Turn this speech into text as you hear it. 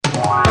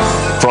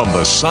from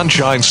the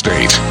Sunshine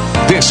State,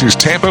 this is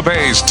Tampa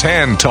Bay's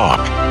Tan Talk.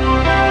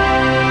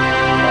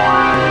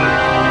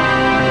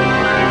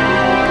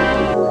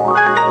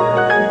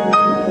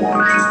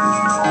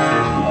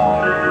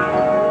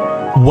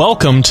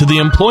 Welcome to the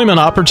Employment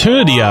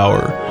Opportunity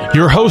Hour.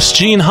 Your host,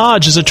 Gene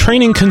Hodge, is a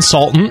training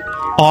consultant,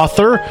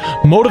 author,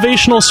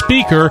 motivational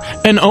speaker,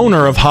 and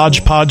owner of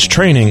Hodgepodge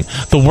Training,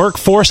 the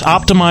workforce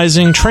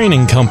optimizing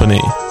training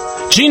company.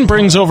 Gene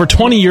brings over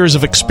 20 years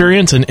of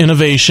experience and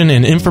innovation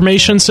in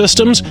information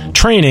systems,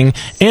 training,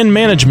 and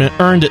management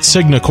earned at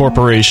Cigna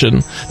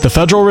Corporation, the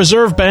Federal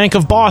Reserve Bank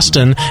of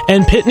Boston,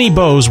 and Pitney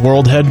Bowes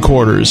World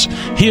Headquarters.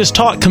 He has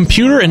taught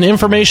computer and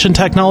information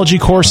technology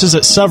courses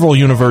at several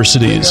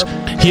universities.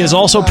 He has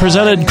also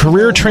presented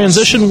career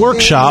transition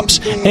workshops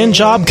and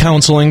job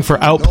counseling for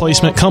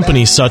outplacement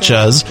companies such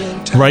as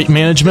Wright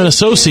Management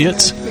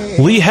Associates,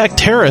 Lee Hecht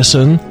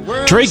Harrison,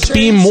 Drake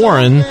Beam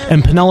Warren,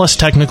 and Pinellas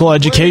Technical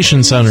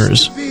Education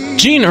Centers.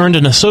 Gene earned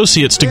an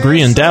associate's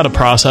degree in data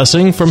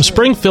processing from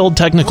Springfield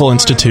Technical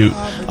Institute,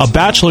 a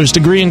bachelor's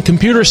degree in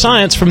computer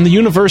science from the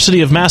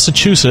University of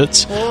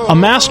Massachusetts, a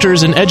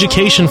master's in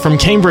education from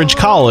Cambridge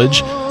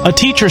College, a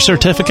teacher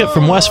certificate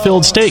from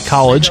Westfield State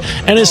College,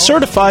 and is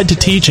certified to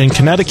teach in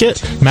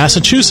Connecticut,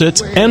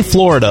 Massachusetts, and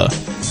Florida.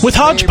 With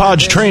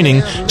Hodgepodge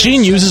Training,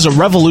 Gene uses a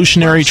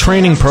revolutionary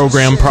training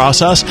program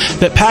process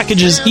that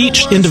packages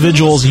each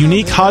individual's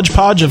unique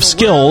hodgepodge of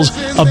skills,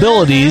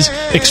 abilities,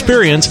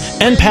 experience,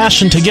 and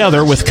passion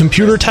together with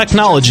computer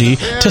technology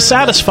to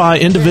satisfy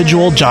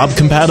individual job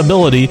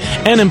compatibility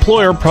and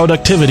employer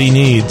productivity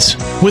needs.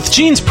 With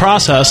Gene's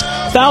process,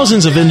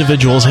 thousands of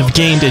individuals have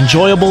gained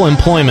enjoyable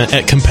employment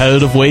at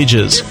competitive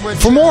wages.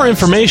 For more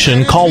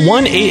information, call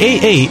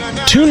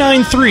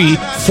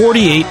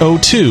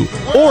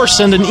 1-888-293-4802 or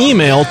send an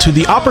email to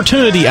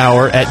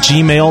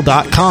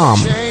theopportunityhour@gmail.com.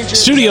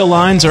 Studio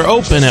lines are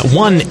open at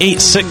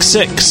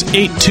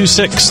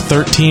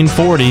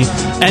 1-866-826-1340.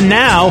 And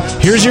now,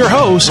 here's your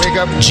host,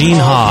 Gene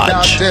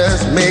Hodge.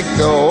 Make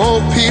the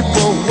old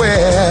people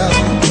well.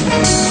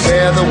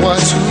 They're the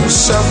ones who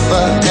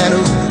suffer and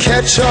who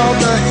catch all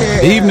the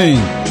hair. Evening.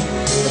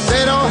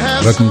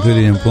 Welcome to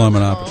the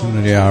Employment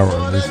Opportunity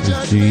Hour. This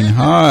is Gene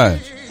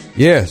Hodge.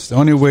 Yes, the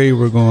only way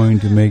we're going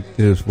to make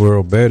this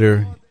world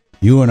better,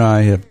 you and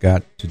I have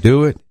got to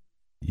do it.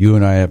 You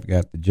and I have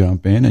got to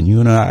jump in, and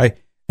you and I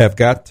have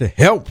got to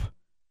help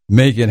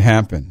make it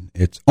happen.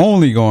 It's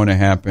only going to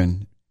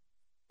happen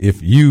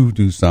if you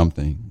do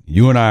something.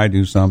 You and I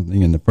do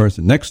something, and the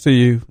person next to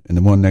you, and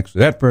the one next to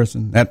that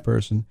person.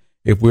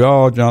 If we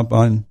all jump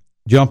in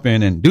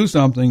and do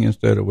something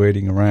instead of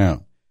waiting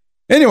around.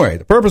 Anyway,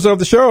 the purpose of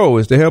the show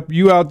is to help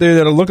you out there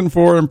that are looking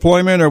for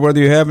employment, or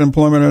whether you have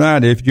employment or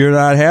not. If you're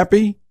not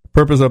happy, the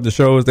purpose of the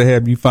show is to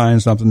have you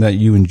find something that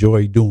you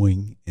enjoy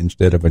doing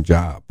instead of a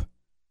job.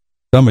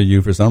 Some of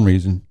you, for some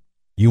reason,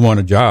 you want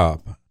a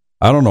job.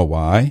 I don't know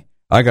why.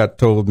 I got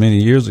told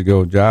many years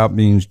ago, job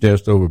means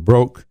just over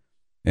broke.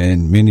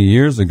 And many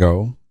years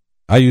ago,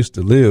 I used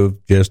to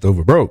live just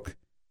over broke.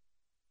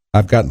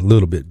 I've gotten a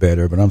little bit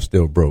better, but I'm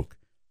still broke.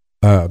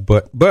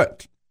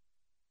 But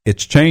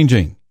it's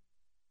changing.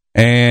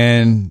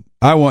 And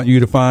I want you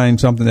to find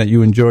something that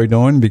you enjoy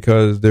doing,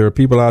 because there are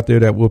people out there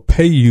that will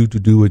pay you to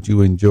do what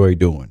you enjoy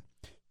doing.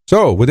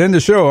 So within the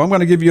show, I'm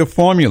going to give you a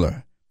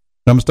formula.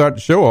 I'm going to start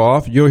the show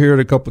off. You'll hear it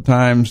a couple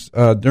times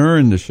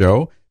during the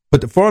show. But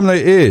the formula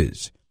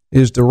is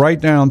to write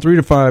down 3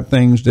 to 5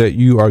 things that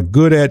you are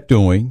good at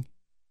doing.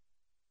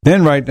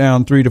 Then write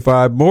down 3 to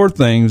 5 more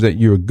things that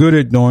you're good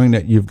at doing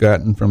that you've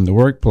gotten from the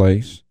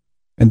workplace.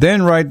 And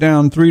then write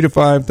down 3 to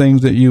 5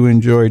 things that you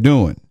enjoy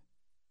doing.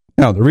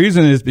 Now, the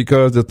reason is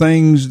because the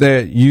things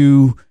that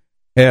you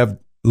have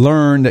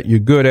learned that you're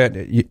good at,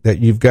 that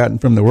you've gotten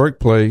from the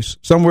workplace,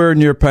 somewhere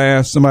in your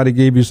past, somebody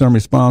gave you some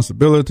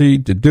responsibility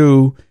to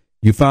do.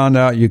 You found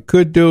out you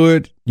could do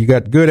it, you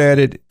got good at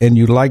it, and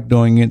you like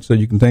doing it, so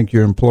you can thank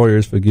your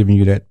employers for giving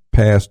you that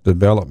past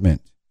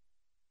development.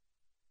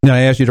 Now,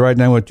 I ask you to write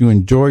down what you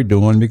enjoy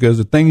doing, because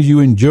the things you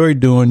enjoy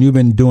doing, you've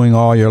been doing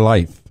all your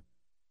life.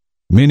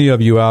 Many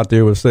of you out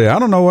there will say, I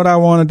don't know what I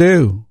want to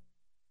do.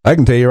 I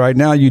can tell you right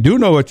now, you do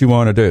know what you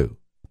want to do.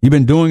 You've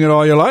been doing it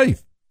all your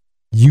life.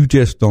 You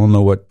just don't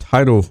know what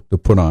title to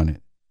put on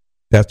it.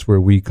 That's where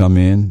we come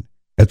in.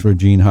 That's where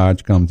Gene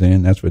Hodge comes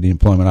in. That's where the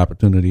Employment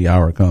Opportunity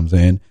Hour comes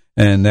in.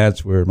 And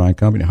that's where my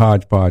company,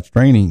 Hodgepodge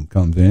Training,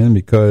 comes in,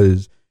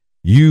 because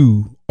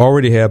you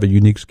already have a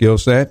unique skill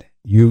set.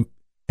 You're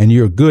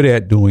good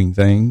at doing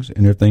things,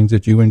 and there are things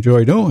that you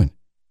enjoy doing.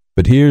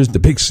 But here's the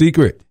big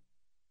secret.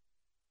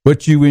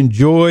 What you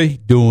enjoy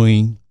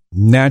doing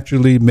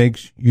naturally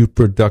makes you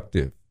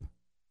productive.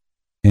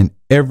 And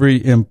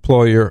every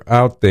employer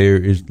out there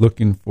is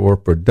looking for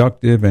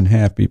productive and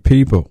happy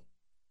people.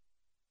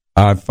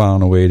 I've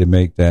found a way to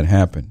make that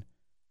happen.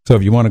 So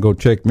if you want to go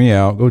check me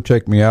out, go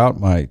check me out.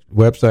 My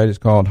website is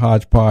called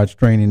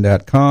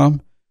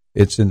hodgepodgetraining.com.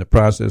 It's in the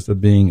process of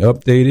being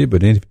updated,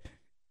 but if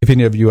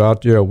any of you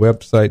out there are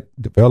website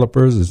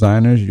developers,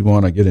 designers, you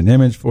want to get an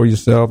image for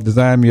yourself,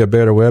 design me a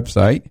better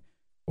website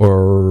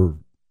or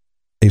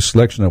a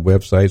selection of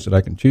websites that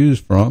I can choose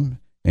from,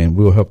 and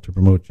we'll help to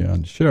promote you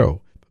on the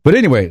show. But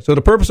anyway, so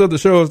the purpose of the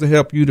show is to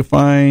help you to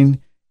find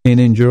an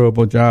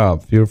enjoyable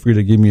job. Feel free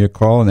to give me a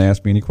call and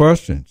ask me any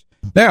questions.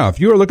 Now, if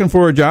you are looking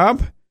for a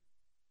job,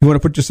 you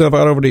want to put yourself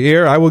out over the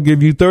air, I will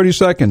give you 30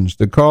 seconds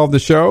to call the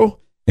show.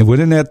 And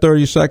within that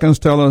 30 seconds,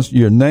 tell us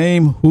your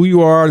name, who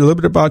you are, a little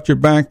bit about your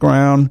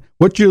background,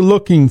 what you're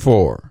looking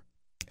for,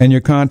 and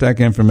your contact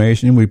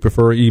information. We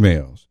prefer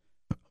emails.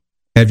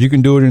 And if you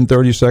can do it in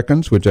 30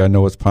 seconds, which I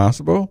know is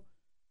possible,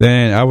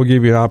 then I will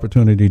give you an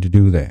opportunity to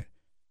do that.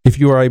 If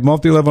you are a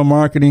multi-level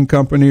marketing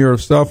company or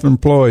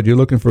self-employed, you're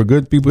looking for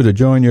good people to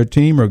join your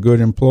team or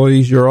good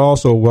employees, you're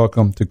also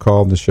welcome to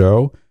call the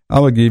show. I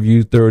will give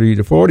you 30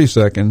 to 40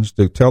 seconds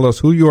to tell us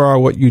who you are,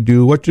 what you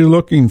do, what you're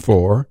looking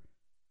for,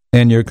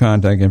 and your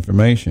contact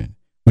information.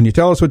 When you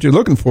tell us what you're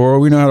looking for,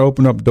 we know how to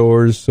open up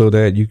doors so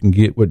that you can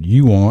get what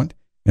you want,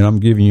 and I'm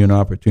giving you an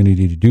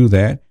opportunity to do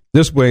that.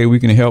 This way,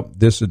 we can help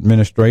this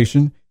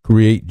administration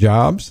create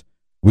jobs.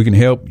 We can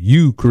help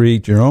you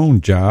create your own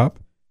job.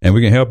 And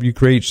we can help you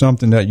create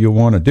something that you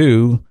want to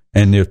do,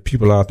 and there's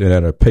people out there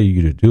that will pay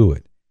you to do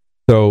it.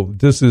 So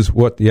this is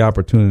what the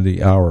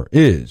Opportunity Hour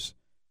is.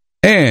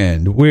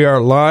 And we are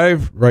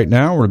live right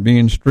now. We're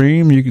being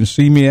streamed. You can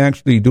see me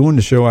actually doing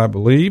the show, I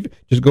believe.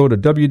 Just go to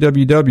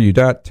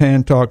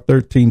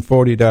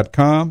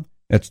www.tantalk1340.com.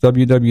 That's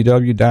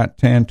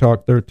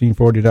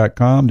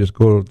www.tantalk1340.com. Just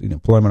go to the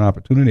Employment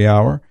Opportunity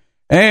Hour.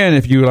 And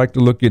if you would like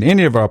to look at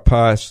any of our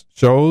past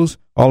shows,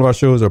 all of our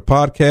shows are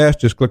podcasts.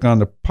 Just click on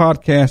the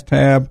podcast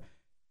tab,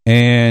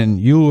 and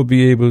you will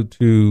be able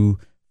to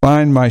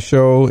find my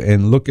show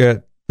and look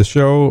at the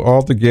show,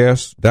 all the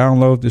guests,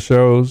 download the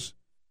shows,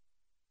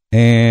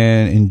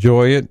 and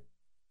enjoy it.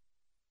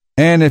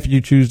 And if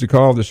you choose to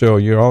call the show,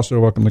 you're also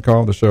welcome to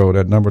call the show.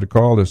 That number to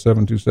call is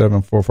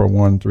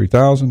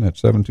 727-441-3000.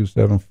 That's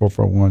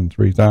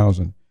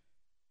 727-441-3000.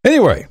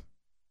 Anyway,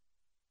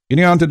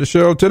 getting on to the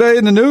show. Today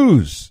in the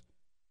news,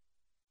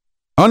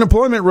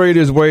 unemployment rate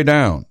is way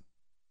down.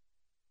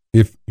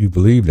 If you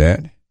believe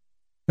that.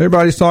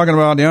 Everybody's talking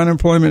about the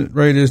unemployment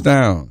rate is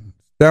down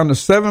to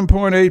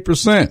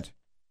 7.8%.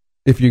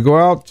 If you go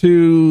out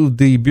to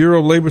the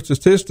Bureau of Labor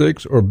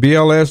Statistics or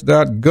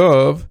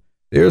BLS.gov,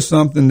 there's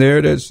something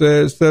there that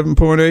says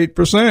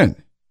 7.8%.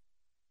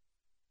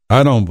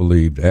 I don't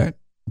believe that,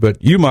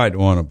 but you might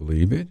want to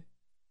believe it.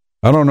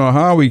 I don't know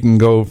how we can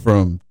go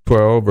from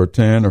 12 or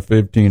 10 or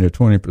 15 or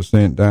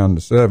 20% down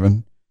to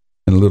 7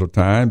 in a little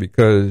time,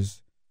 because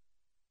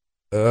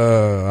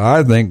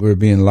I think we're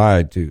being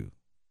lied to.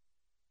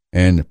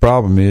 And the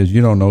problem is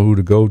you don't know who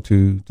to go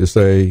to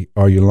say,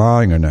 are you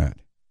lying or not?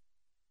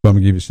 So I'm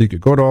going to give you a secret.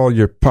 Go to all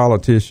your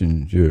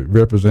politicians, your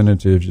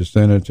representatives, your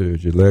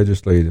senators, your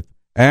legislators.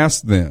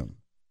 Ask them,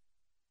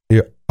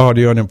 are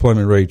the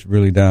unemployment rates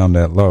really down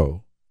that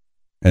low?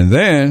 And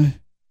then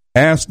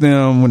ask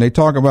them, when they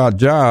talk about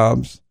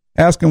jobs,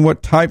 ask them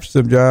what types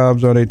of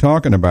jobs are they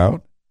talking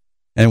about?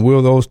 And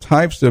will those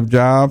types of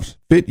jobs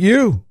fit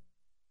you?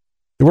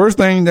 The worst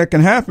thing that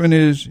can happen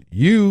is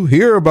you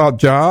hear about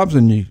jobs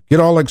and you get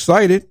all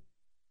excited.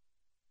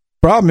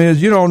 Problem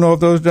is you don't know if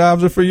those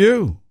jobs are for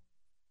you.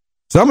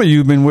 Some of you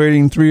have been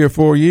waiting 3 or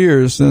 4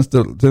 years since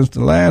the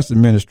last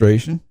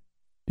administration.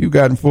 You've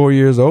gotten 4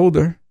 years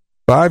older,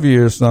 5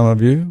 years, some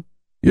of you.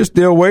 You're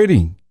still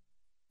waiting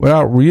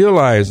without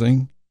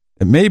realizing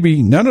that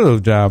maybe none of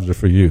those jobs are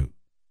for you.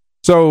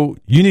 So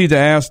you need to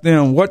ask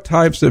them, what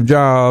types of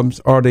jobs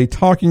are they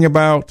talking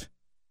about?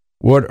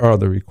 What are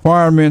the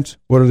requirements?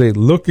 What are they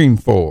looking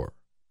for?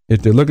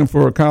 If they're looking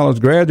for a college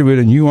graduate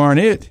and you aren't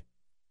it,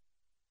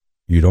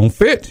 you don't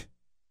fit.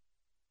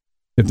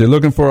 If they're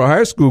looking for a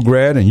high school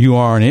grad and you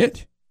aren't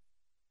it,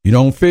 you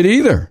don't fit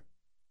either.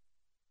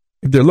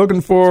 If they're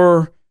looking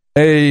for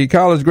a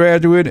college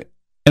graduate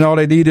and all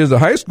they need is a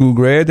high school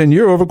grad, then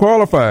you're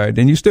overqualified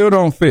and you still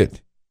don't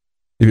fit.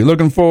 If you're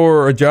looking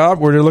for a job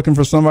where they're looking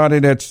for somebody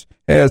that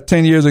has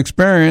 10 years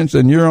experience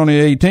and you're only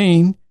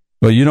 18,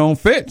 well, you don't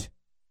fit.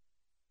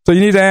 So you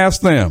need to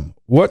ask them,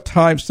 what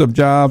types of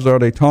jobs are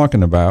they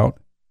talking about?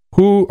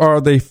 Who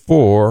are they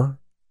for?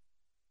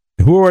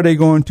 Who are they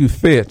going to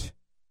fit?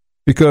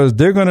 Because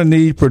they're going to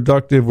need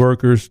productive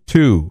workers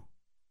too.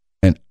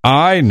 And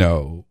I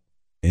know,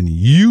 and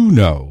you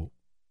know,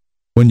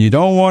 when you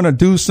don't want to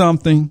do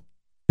something,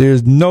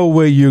 there's no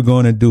way you're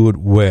going to do it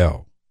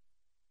well.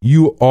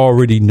 You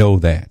already know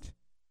that.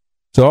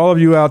 So all of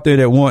you out there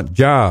that want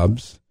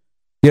jobs,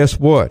 guess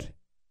what?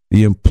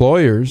 The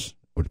employers,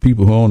 or the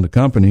people who own the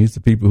companies,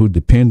 the people who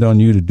depend on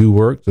you to do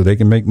work so they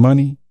can make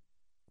money,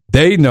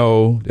 they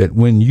know that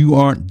when you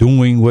aren't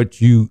doing what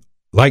you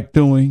like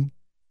doing,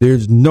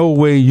 there's no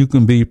way you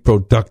can be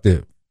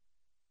productive.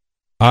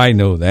 I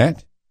know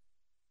that.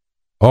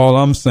 All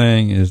I'm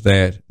saying is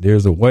that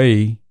there's a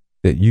way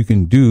that you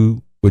can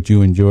do what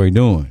you enjoy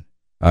doing.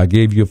 I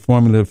gave you a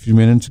formula a few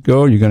minutes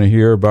ago. You're going to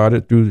hear about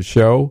it through the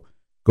show.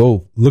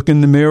 Go look in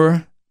the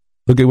mirror.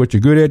 Look at what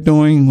you're good at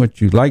doing,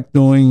 what you like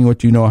doing,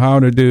 what you know how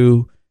to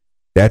do.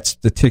 That's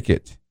the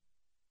ticket.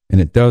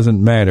 And it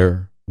doesn't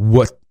matter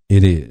what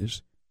it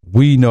is.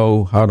 We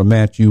know how to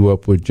match you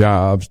up with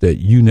jobs that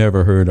you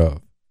never heard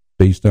of.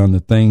 based on the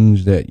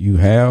things that you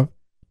have,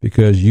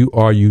 because you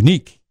are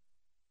unique.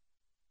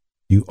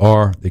 You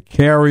are the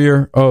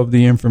carrier of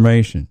the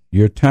information.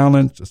 Your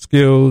talents,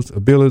 skills,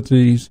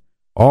 abilities,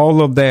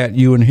 all of that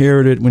you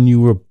inherited when you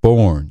were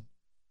born.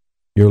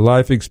 Your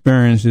life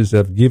experiences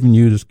have given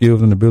you the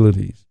skills and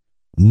abilities.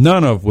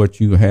 None of what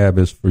you have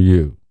is for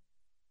you.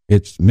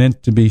 It's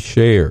meant to be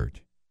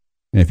shared.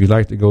 And if you'd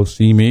like to go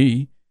see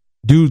me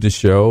do the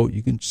show,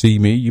 you can see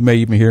me. You may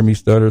even hear me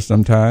stutter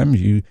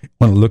sometimes. You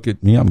want to look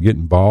at me. I'm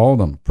getting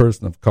bald. I'm a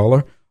person of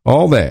color.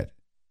 All that.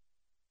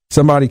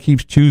 Somebody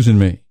keeps choosing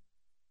me.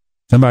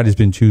 Somebody's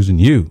been choosing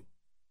you.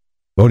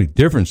 The only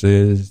difference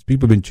is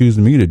people have been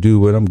choosing me to do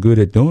what I'm good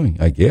at doing,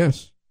 I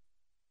guess.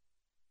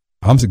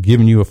 I'm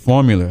giving you a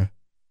formula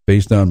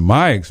based on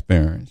my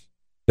experience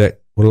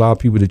that will allow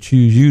people to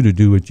choose you to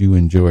do what you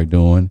enjoy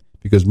doing,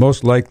 because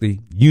most likely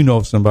you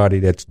know somebody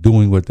that's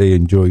doing what they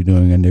enjoy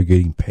doing and they're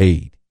getting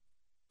paid,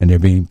 and they're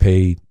being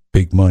paid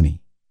big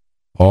money.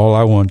 All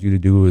I want you to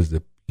do is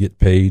to get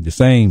paid the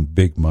same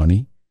big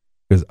money,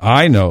 because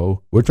I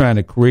know we're trying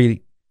to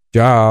create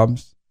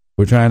jobs.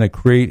 We're trying to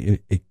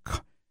create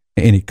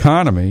an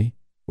economy.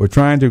 We're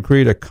trying to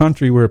create a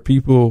country where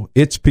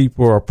its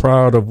people are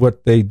proud of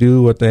what they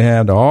do, what they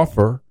have to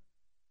offer,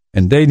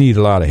 and they need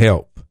a lot of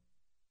help.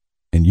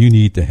 And you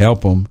need to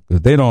help them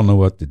because they don't know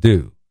what to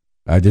do.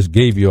 I just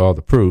gave you all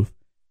the proof.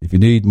 If you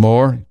need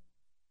more,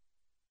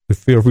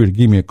 feel free to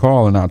give me a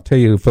call, and I'll tell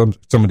you some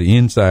of the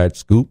inside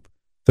scoop,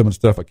 some of the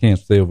stuff I can't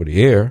say over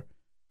the air.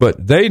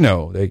 But they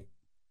know they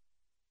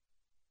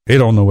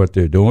don't know what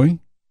they're doing.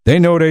 They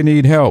know they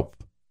need help.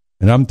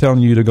 And I'm telling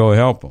you to go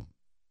help them.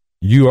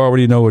 You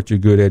already know what you're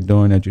good at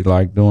doing, that you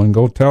like doing.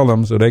 Go tell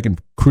them so they can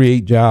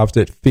create jobs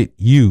that fit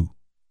you.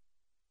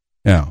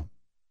 Now,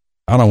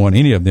 I don't want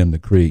any of them to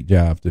create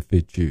jobs that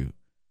fit you.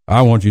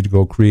 I want you to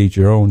go create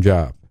your own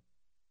job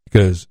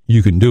because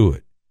you can do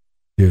it.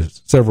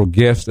 There's several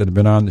guests that have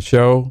been on the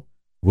show.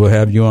 We'll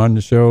have you on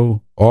the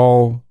show,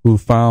 all who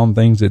found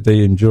things that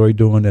they enjoy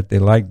doing, that they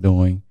like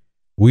doing.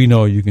 We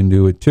know you can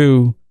do it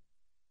too.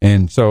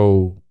 And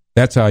so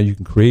that's how you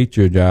can create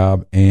your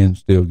job and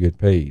still get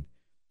paid.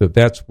 So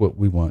that's what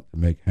we want to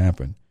make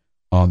happen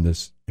on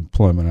this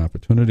Employment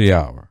Opportunity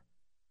Hour.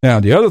 Now,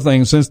 the other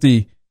thing, since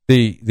the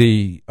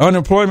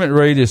unemployment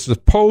rate is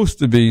supposed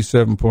to be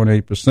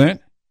 7.8%,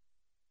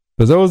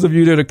 for those of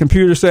you that are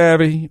computer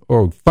savvy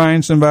or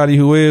find somebody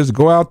who is,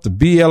 go out to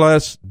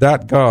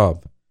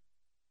bls.gov,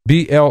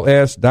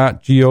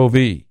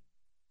 bls.gov.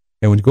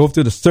 And when you go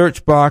to the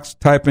search box,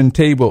 type in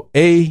table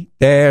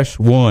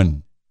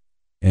A-1.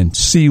 and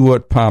see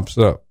what pops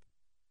up.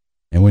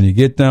 And when you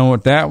get done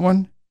with that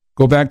one,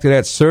 go back to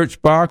that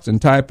search box and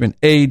type in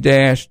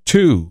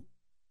A-2.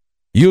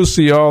 You'll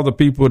see all the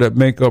people that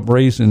make up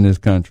race in this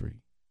country.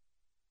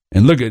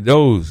 And look at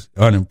those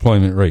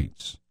unemployment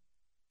rates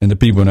and the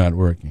people not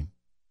working.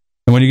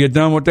 And when you get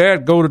done with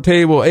that, go to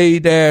table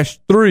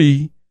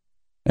A-3,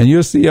 and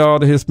you'll see all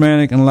the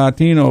Hispanic and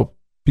Latino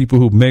people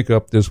who make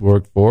up this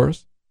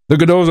workforce.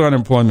 Look at those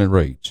unemployment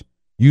rates.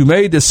 You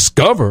may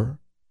discover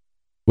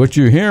what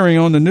you're hearing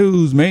on the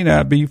news may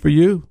not be for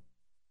you,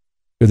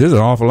 because there's an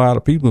awful lot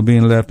of people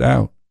being left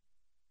out.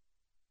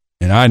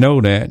 And I know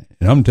that,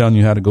 and I'm telling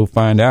you how to go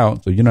find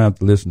out, so you don't have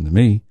to listen to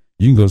me.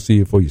 You can go see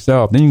it for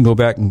yourself. Then you can go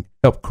back and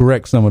help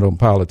correct some of them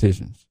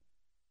politicians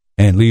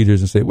and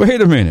leaders and say,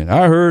 wait a minute,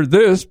 I heard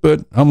this,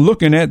 but I'm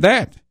looking at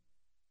that.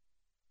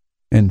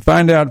 And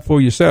find out for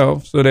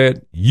yourself so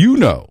that you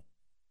know.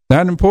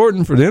 Not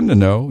important for them to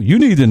know. You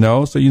need to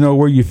know so you know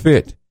where you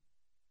fit.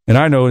 And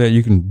I know that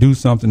you can do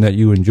something that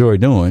you enjoy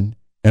doing,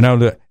 and I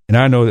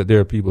know that there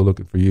are people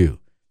looking for you.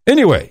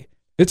 Anyway,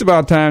 it's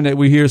about time that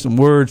we hear some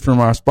words from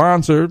our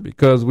sponsor,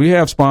 because we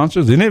have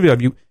sponsors. Any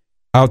of you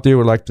out there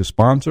would like to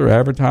sponsor,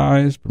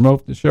 advertise,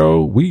 promote the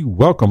show, we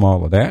welcome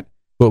all of that.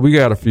 But we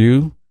got a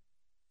few.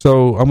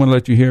 So I'm going to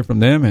let you hear from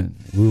them, and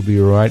we'll be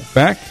right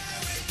back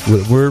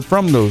with a word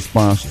from those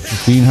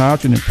sponsors. Gene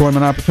Hodge and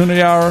Employment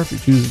Opportunity Hour. If you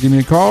choose to give me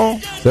a call,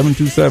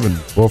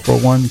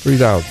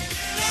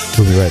 727-441-3000.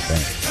 We'll be right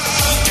back.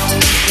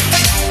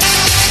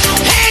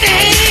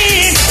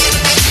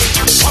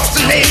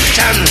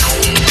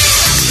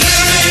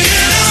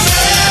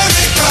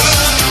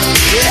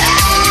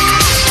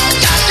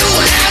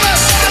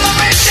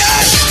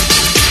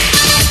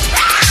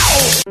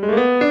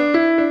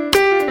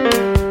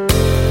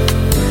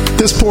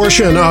 This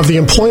portion of the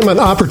Employment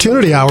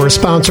Opportunity Hour is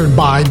sponsored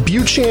by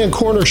Buchan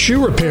Corner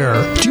Shoe Repair.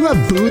 Do you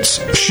have boots,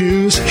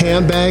 shoes,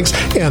 handbags,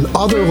 and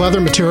other leather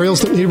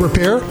materials that need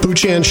repair?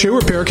 Buchan Shoe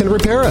Repair can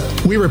repair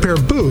it. We repair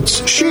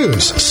boots,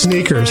 shoes,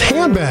 sneakers,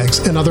 handbags,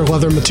 and other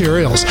leather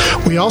materials.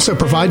 We also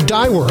provide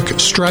dye work,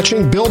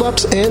 stretching,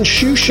 build-ups, and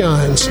shoe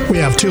shines. We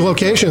have 2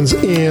 locations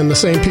in the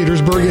St.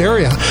 Petersburg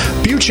area.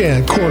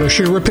 Buchan Corner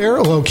Shoe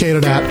Repair,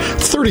 located at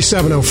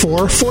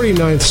 3704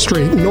 49th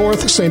Street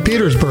North, St.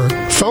 Petersburg.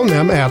 Phone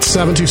them at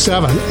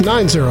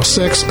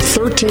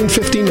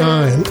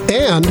 727-906-1359.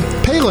 And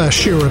Payless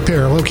Shoe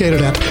Repair,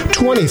 located at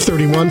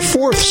 2031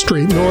 4th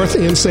Street North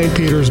in St.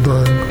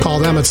 Petersburg. Call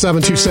them at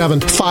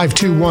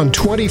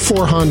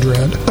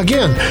 727-521-2400.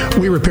 Again,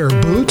 we repair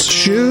boots,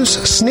 shoes,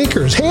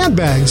 sneakers,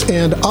 handbags,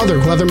 and other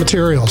leather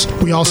materials.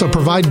 We also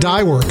provide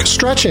dye work,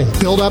 stretching,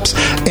 build-ups,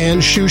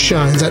 and shoe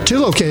shines at 2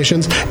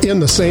 locations in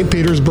the St.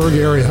 Petersburg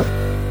area.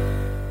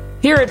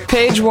 Here at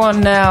Page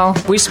One Now,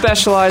 we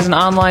specialize in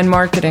online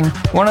marketing.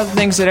 One of the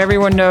things that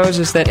everyone knows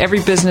is that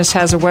every business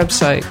has a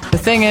website. The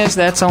thing is,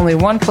 that's only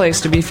one place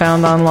to be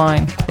found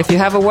online. If you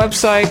have a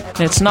website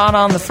and it's not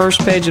on the first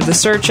page of the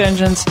search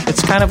engines,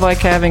 it's kind of like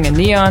having a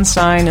neon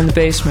sign in the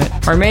basement.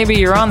 Or maybe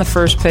you're on the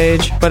first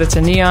page, but it's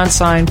a neon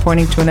sign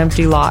pointing to an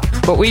empty lot.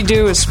 What we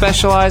do is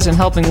specialize in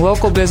helping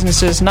local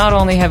businesses not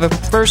only have a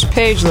first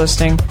page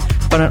listing,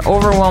 but an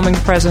overwhelming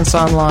presence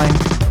online,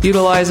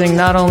 utilizing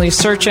not only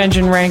search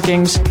engine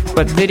rankings,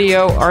 but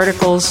video,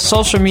 articles,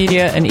 social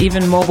media, and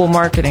even mobile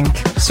marketing.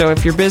 So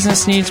if your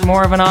business needs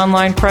more of an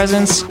online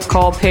presence,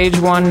 call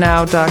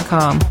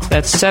PageOneNow.com.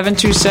 That's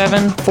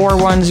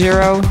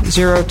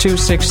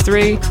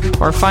 727-410-0263,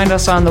 or find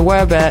us on the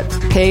web at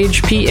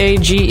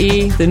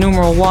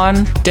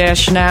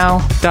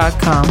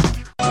page1-now.com.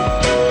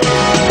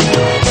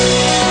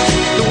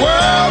 The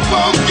world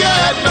won't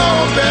get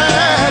no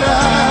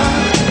better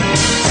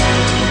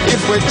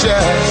if we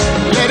just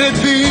let it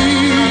be.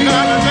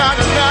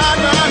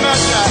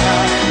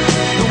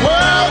 The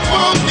world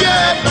won't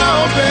get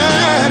no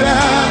better.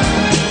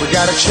 We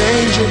gotta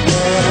change it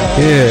now.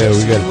 Yeah,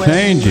 we gotta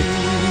change it.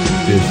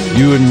 Just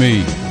you and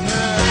me.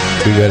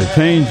 We gotta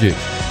change it.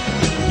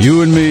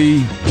 You and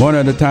me, one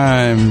at a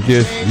time.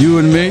 Just you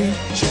and me.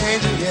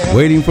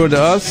 Waiting for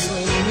the us,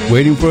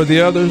 waiting for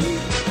the others.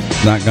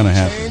 Not gonna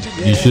happen.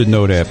 You should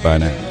know that by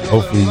now.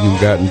 Hopefully you've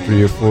gotten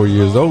 3 or 4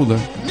 years older.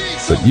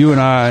 But you and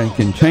I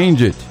can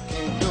change it.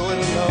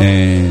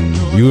 And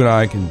you and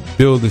I can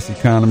build this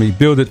economy,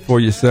 build it for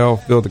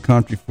yourself, build the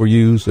country for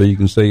you so you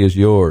can say it's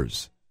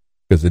yours,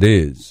 because it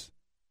is.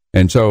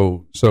 And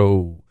so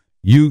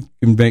you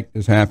can make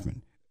this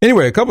happen.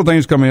 Anyway, a couple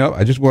things coming up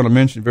I just want to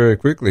mention very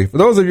quickly. For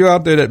those of you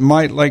out there that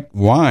might like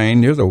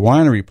wine, there's a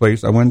winery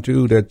place I went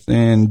to that's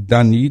in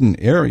Dunedin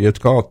area. It's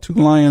called Two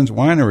Lions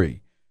Winery.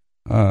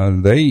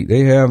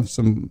 They have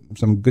some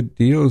good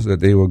deals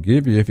that they will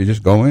give you if you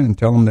just go in and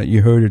tell them that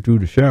you heard it through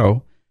the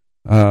show.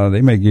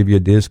 They may give you a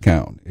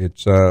discount.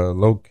 It's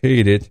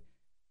located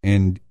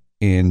in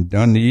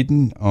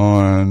Dunedin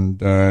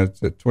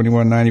it's at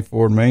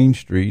 2194 Main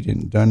Street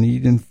in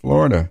Dunedin,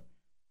 Florida.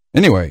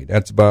 Anyway,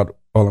 that's about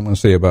all I'm going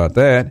to say about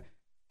that.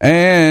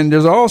 And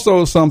there's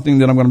also something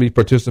that I'm going to be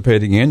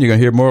participating in. You're going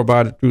to hear more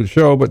about it through the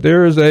show, but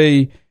there is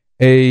a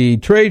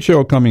trade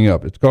show coming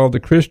up. It's called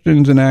the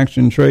Christians in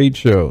Action Trade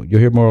Show.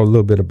 You'll hear more a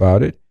little bit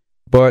about it.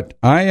 But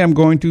I am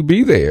going to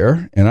be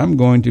there, and I'm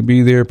going to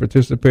be there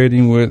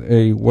participating with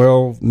a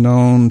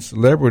well-known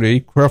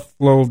celebrity,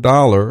 Creflo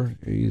Dollar.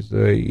 He's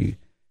an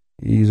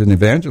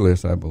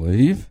evangelist, I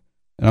believe.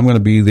 And I'm going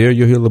to be there.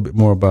 You'll hear a little bit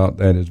more about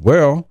that as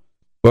well.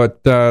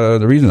 But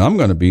the reason I'm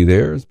going to be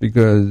there is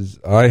because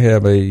I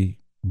have a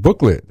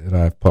booklet that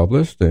I've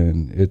published,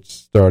 and it's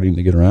starting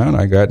to get around.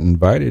 I got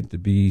invited to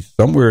be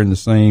somewhere in the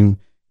same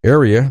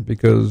area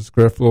because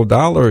Creflo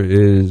Dollar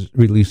is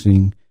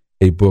releasing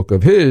a book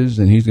of his,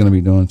 and he's going to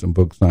be doing some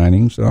book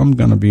signings, so I'm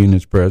going to be in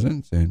his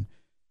presence. And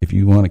if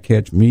you want to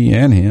catch me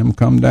and him,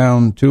 come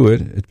down to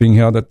it. It's being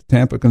held at the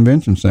Tampa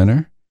Convention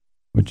Center,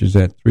 which is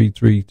at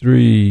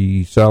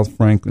 333 South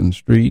Franklin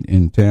Street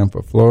in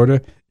Tampa, Florida.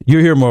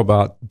 You'll hear more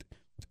about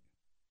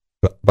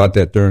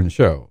that during the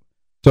show.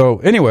 So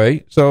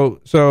anyway,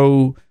 so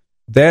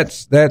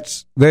that's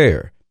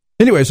there.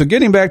 Anyway, so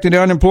getting back to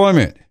the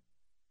unemployment.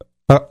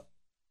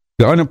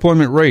 The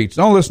unemployment rates.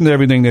 Don't listen to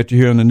everything that you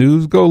hear in the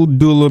news. Go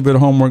do a little bit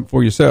of homework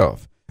for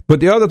yourself. But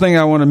the other thing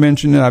I want to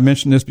mention, and I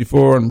mentioned this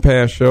before in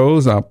past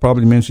shows, I'll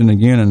probably mention it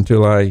again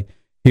until I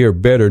hear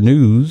better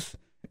news,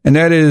 and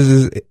that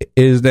is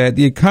that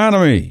the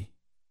economy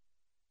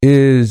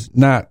is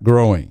not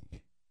growing.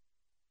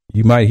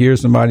 You might hear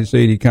somebody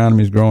say the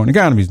economy is growing. The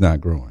economy is not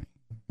growing,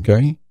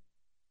 okay?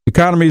 The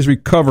economy is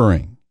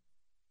recovering.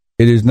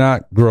 It is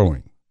not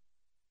growing.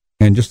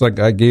 And just like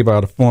I gave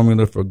out a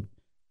formula for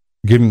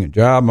giving a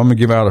job, I'm going to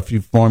give out a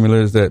few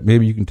formulas that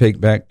maybe you can take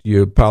back to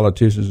your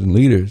politicians and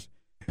leaders.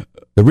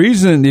 The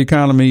reason the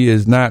economy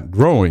is not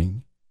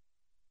growing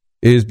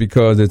is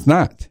because it's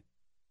not.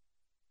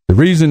 The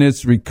reason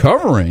it's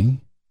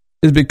recovering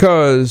is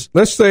because,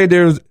 let's say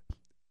there's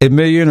 1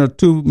 million or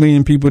 2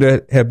 million people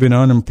that have been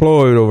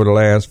unemployed over the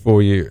last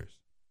 4 years.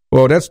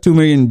 Well, that's 2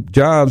 million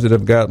jobs that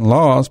have gotten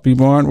lost.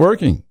 People aren't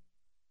working.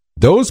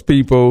 Those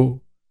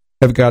people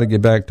have got to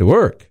get back to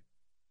work.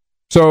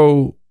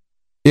 So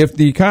if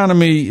the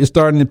economy is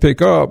starting to pick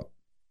up,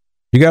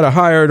 you got to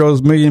hire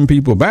those 1 million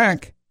people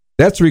back.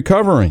 That's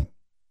recovering.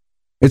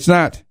 It's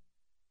not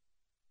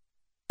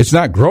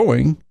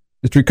growing.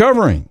 It's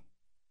recovering.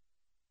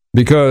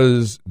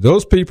 Because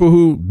those people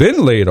who've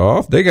been laid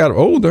off, they got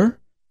older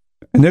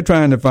and they're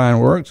trying to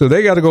find work. So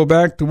they got to go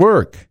back to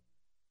work.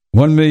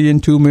 1 million,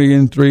 2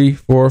 million, 3,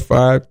 4,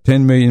 5,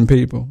 10 million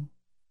people.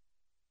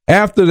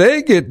 After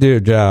they get their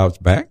jobs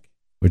back,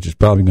 which is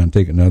probably going to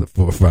take another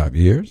 4 or 5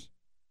 years,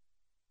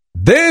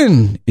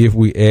 then if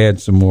we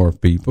add some more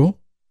people,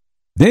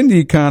 then the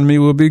economy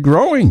will be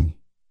growing.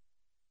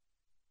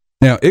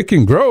 Now, it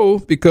can grow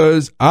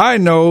because I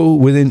know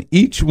within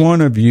each one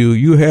of you,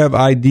 you have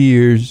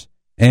ideas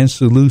and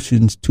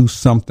solutions to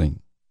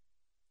something.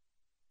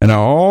 And I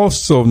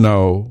also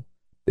know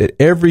that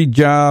every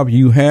job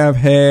you have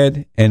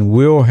had and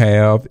will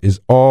have is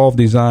all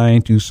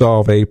designed to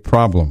solve a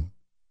problem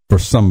for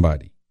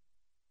somebody.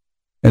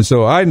 And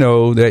so I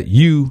know that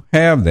you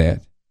have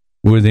that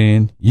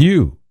within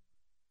you.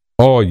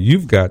 All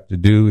you've got to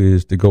do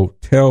is to go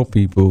tell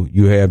people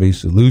you have a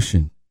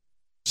solution.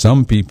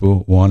 Some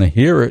people want to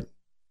hear it.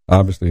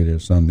 Obviously,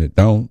 there's some that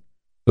don't.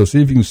 So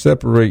see if you can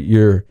separate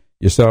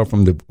yourself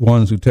from the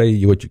ones who tell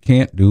you what you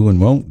can't do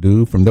and won't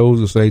do from those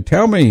who say,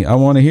 tell me, I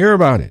want to hear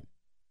about it.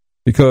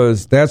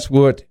 Because that's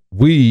what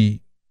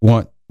we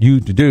want you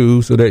to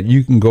do so that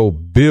you can go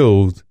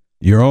build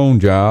your own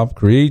job,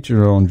 create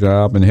your own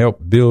job, and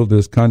help build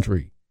this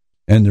country.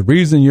 And the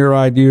reason your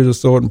ideas are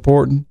so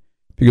important,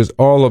 because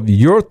all of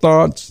your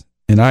thoughts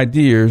and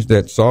ideas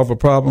that solve a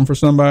problem for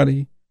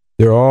somebody,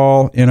 they're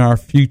all in our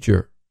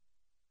future.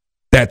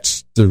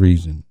 That's the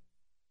reason.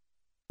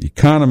 The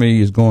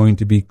economy is going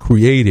to be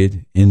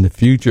created in the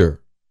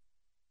future.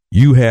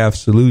 You have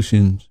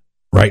solutions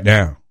right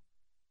now.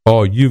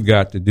 All you've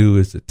got to do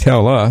is to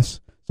tell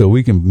us so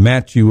we can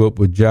match you up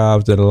with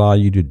jobs that allow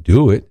you to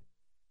do it.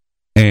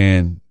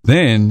 And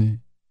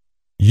then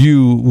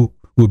you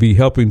will be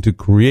helping to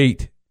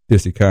create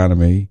this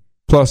economy,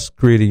 plus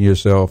creating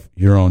yourself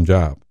your own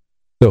job.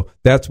 So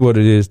that's what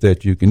it is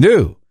that you can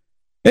do.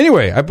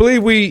 Anyway, I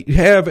believe we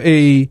have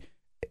I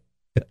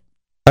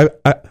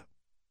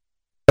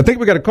think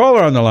we got a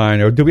caller on the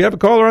line. Or do we have a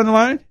caller on the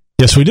line?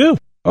 Yes, we do.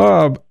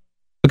 Okay,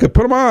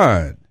 put him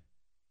on.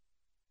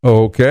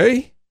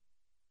 Okay.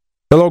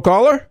 Hello,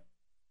 caller?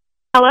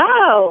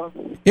 Hello.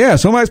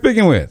 Yes, who am I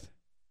speaking with?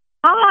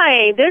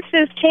 Hi, this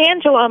is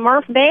Tangela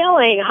Murph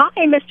Bailey.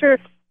 Hi, Mr.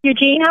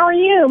 Eugene. How are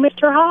you,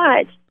 Mr.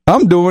 Hodge?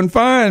 I'm doing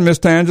fine, Miss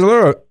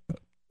Tangela.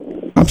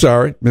 I'm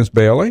sorry, Miss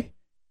Bailey.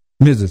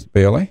 Mrs.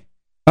 Bailey.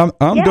 I'm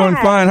doing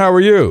fine. How are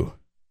you?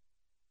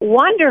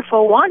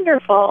 Wonderful,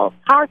 wonderful.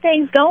 How are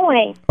things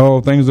going?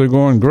 Oh, things are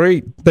going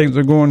great. Things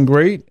are going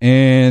great.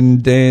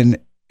 And you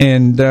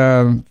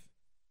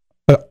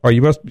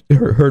must have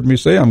heard me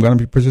say I'm going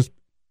to be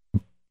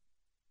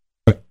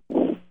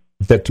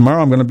that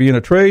tomorrow I'm going to be in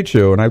a trade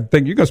show, and I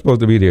think you're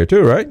supposed to be there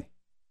too, right?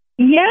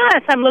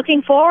 Yes, I'm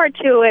looking forward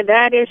to it.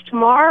 That is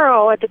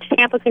tomorrow at the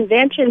Tampa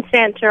Convention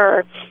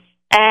Center,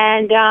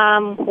 and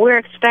we're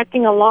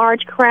expecting a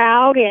large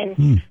crowd,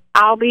 and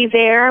I'll be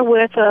there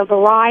with a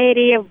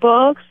variety of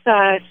books,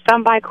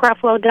 some by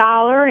Creflo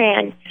Dollar,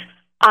 and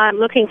I'm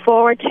looking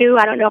forward to,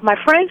 I don't know if my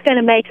friend's going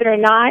to make it or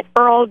not,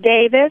 Earl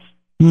Davis.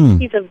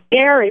 He's a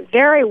very,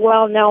 very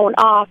well-known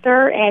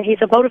author, and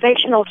he's a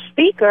motivational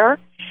speaker,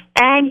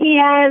 and he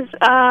has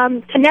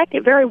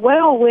connected very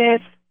well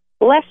with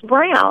Les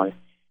Brown.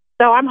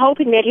 So I'm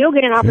hoping that he'll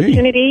get an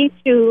opportunity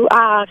to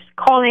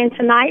call in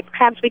tonight.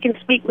 Perhaps we can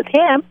speak with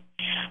him.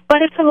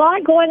 But it's a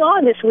lot going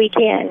on this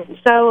weekend.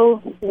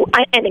 So,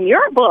 and in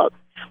your book,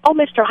 oh,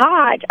 Mr.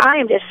 Hodge, I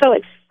am just so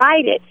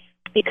excited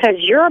because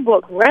your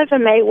book,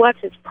 Resume,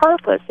 What's Its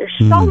Purpose? There's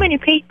so many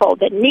people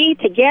that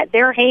need to get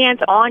their hands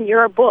on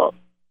your book.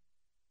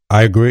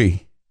 I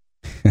agree.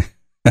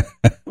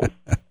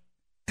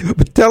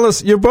 But tell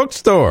us your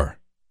bookstore.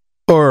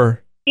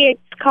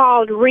 It's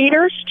called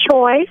Reader's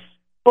Choice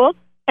Book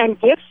and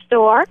Gift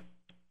Store.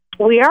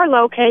 We are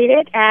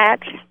located at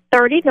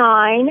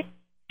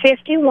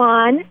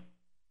 3951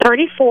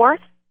 34th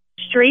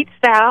Street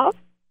South,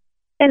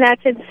 and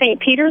that's in St.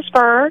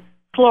 Petersburg,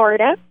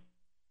 Florida.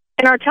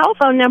 And our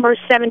telephone number is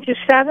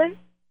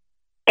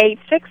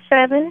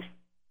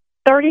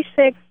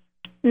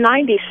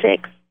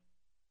 727-867-3696.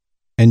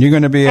 And you're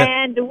going to be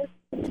at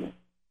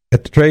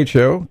the trade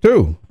show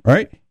too,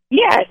 right?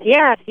 Yes.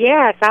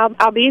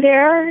 I'll be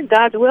there,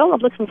 God's will.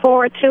 I'm looking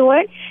forward to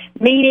it.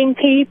 Meeting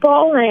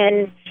people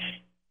and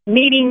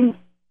meeting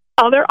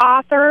other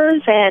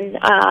authors and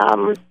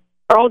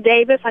Earl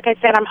Davis. Like I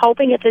said, I'm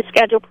hoping if the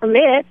schedule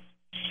permits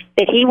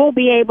that he will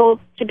be able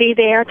to be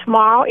there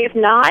tomorrow. If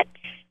not,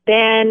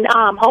 then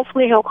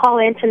hopefully he'll call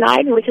in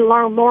tonight and we can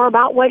learn more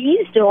about what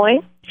he's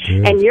doing.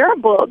 Good. And your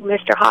book,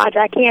 Mr. Hodge,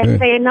 I can't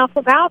say enough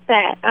about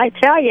that. I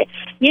tell you,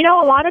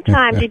 a lot of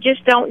times you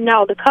just don't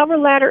know. The cover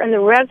letter and the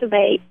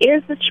resume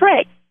is the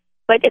trick.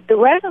 But if the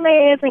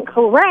resume isn't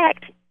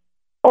correct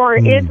or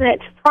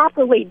isn't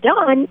properly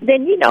done,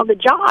 then, the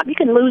job, you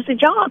can lose the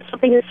job.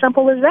 Something as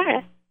simple as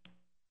that.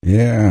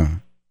 Yeah.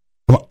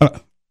 I'm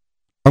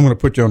going to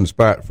put you on the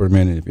spot for a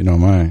minute, if you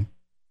don't mind.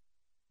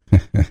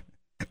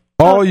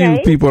 All you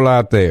people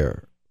out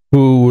there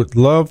who would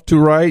love to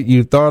write,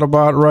 you thought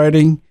about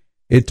writing.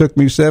 It took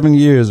me 7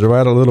 years to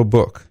write a little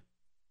book.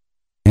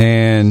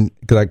 And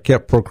because I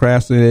kept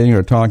procrastinating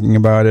or talking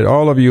about it,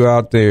 all of you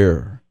out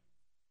there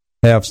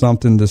have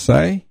something to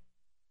say.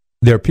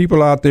 there are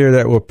people out there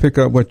that will pick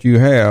up what you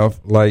have,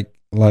 like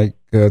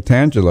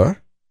Tangela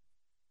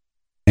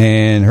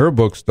and her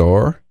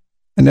bookstore,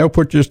 and they'll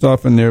put your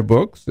stuff in their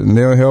books, and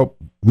they'll help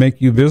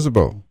make you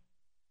visible.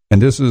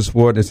 And this is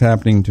what is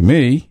happening to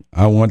me.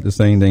 I want the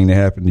same thing to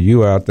happen to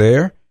you out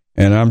there.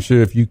 And I'm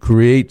sure if you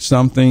create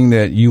something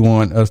that you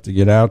want us to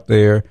get out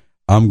there,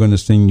 I'm going to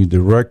send you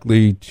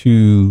directly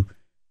to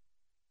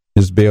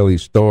Miss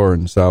Bailey's store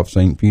in South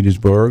St.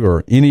 Petersburg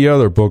or any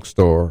other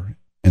bookstore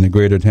in the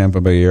greater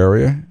Tampa Bay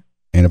area.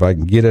 And if I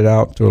can get it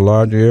out to a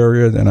larger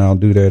area, then I'll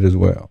do that as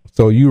well.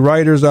 So you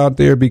writers out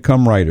there,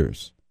 become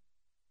writers.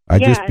 I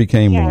just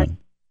became one.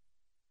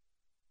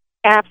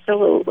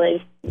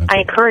 Absolutely. Okay.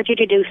 I encourage you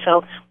to do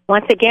so.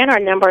 Once again, our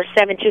number is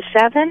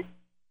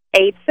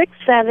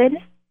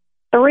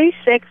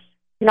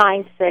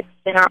 727-867-3696,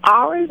 and our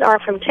hours are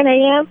from 10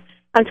 a.m.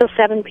 until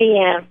 7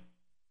 p.m.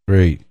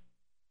 Great.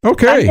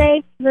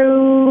 Okay.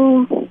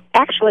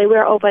 Actually,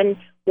 we're open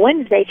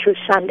Wednesday through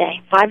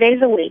Sunday, 5 days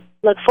a week.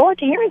 Look forward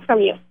to hearing from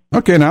you.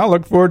 Okay, now I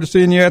look forward to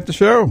seeing you at the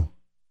show.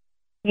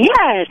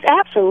 Yes,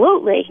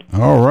 absolutely.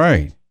 All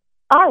right.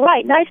 All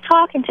right. Nice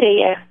talking to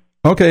you.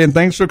 Okay, and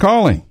thanks for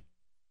calling.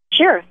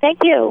 Sure. Thank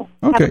you.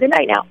 Okay. Have a good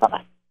night now.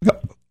 Bye-bye.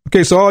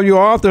 Okay, so all you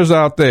authors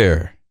out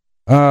there,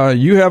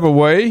 you have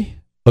a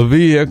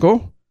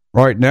vehicle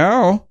right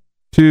now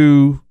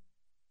to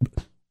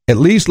at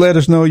least let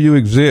us know you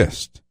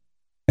exist.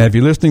 And if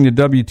you're listening to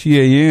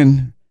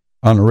WTAN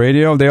on the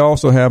radio, they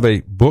also have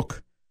a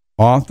book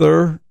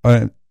author,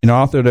 an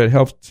author that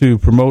helps to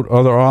promote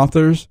other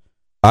authors.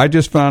 I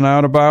just found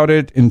out about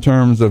it in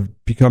terms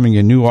of becoming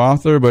a new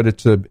author, but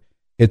it's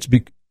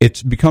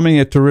becoming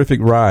a terrific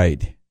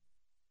ride.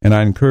 And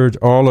I encourage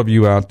all of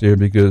you out there,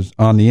 because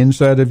on the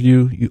inside of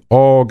you, you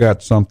all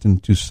got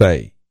something to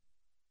say.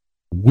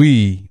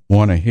 We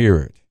want to hear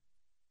it.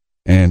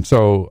 And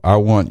so I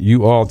want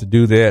you all to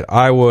do that.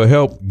 I will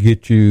help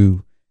get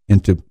you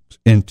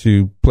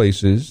into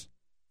places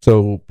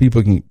so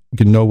people can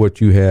know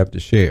what you have to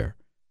share,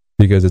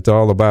 because it's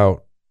all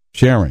about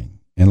sharing.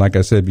 And like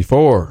I said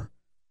before,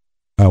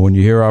 when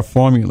you hear our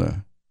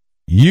formula,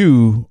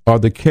 you are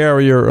the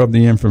carrier of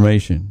the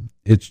information.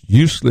 It's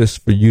useless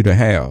for you to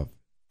have.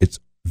 Its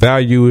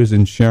value is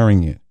in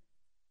sharing it.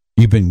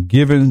 You've been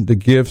given the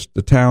gifts,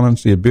 the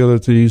talents, the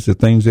abilities, the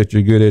things that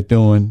you're good at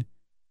doing.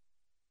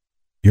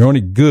 You're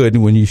only good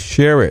when you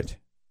share it,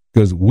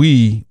 because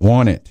we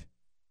want it.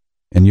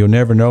 And you'll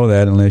never know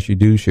that unless you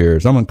do share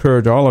it. So I'm going to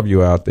encourage all of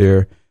you out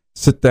there,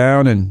 sit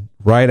down and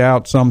write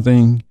out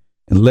something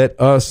and let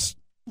us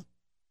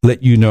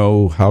let you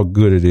know how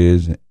good it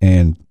is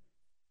and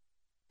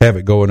have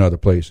it go in other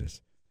places.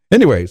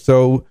 Anyway,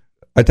 so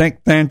I thank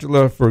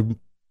Angela for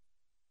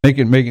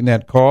making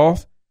that call.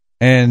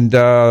 And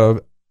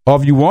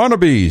of you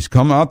wannabes,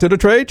 come out to the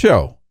trade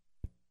show,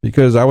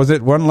 because I was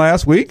at one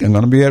last week. I'm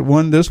going to be at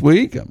one this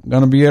week. I'm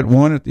going to be at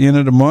one at the end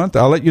of the month.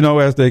 I'll let you know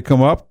as they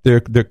come up.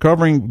 They're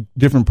covering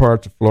different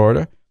parts of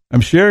Florida.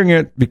 I'm sharing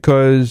it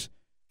because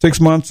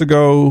 6 months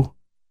ago,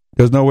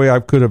 there's no way I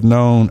could have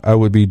known I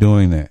would be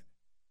doing that.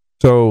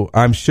 So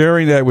I'm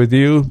sharing that with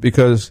you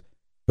because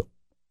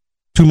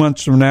 2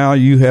 months from now,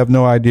 you have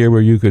no idea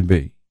where you could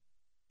be.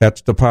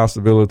 That's the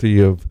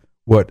possibility of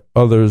what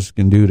others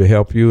can do to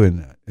help you.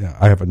 And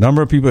I have a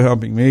number of people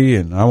helping me,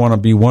 and I want to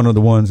be one of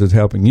the ones that's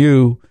helping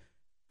you.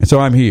 And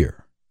so I'm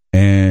here.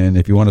 And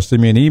if you want to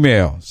send me an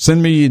email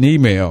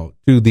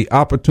to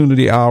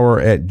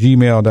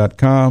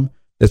theopportunityhour@gmail.com.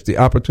 That's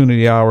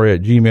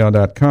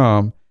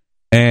theopportunityhour@gmail.com.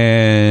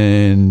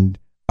 And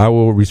I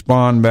will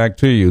respond back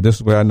to you. This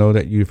is where I know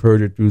that you've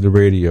heard it through the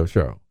radio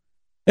show.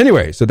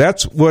 Anyway, so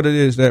that's what it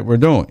is that we're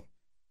doing.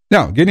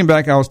 Now, getting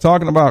back, I was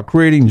talking about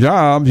creating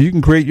jobs. You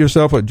can create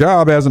yourself a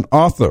job as an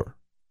author.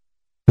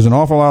 There's an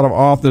awful lot of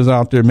authors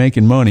out there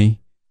making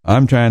money.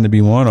 I'm trying to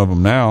be one of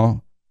them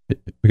now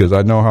because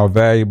I know how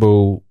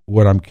valuable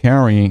what I'm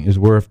carrying is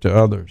worth to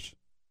others.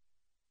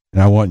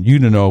 And I want you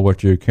to know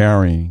what you're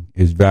carrying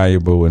is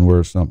valuable and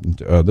worth something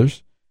to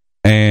others.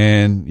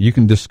 And you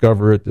can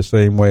discover it the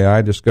same way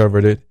I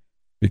discovered it,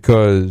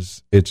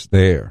 because it's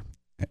there.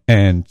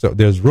 And so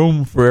there's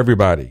room for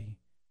everybody.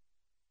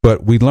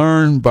 But we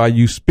learn by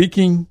you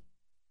speaking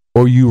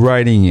or you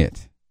writing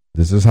it.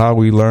 This is how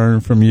we learn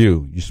from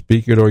you. You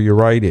speak it or you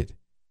write it.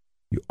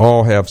 You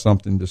all have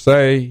something to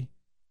say.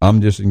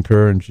 I'm just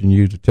encouraging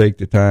you to take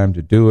the time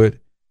to do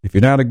it. If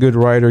you're not a good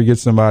writer, get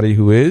somebody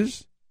who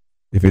is.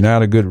 If you're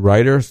not a good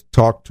writer,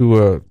 talk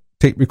to a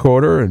tape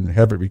recorder and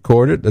have it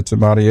recorded. Let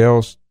somebody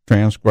else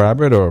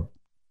transcribe it or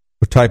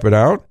type it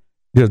out.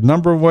 There's a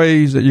number of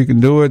ways that you can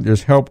do it.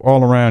 There's help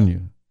all around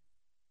you.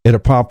 It'll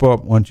pop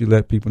up once you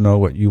let people know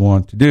what you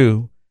want to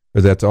do,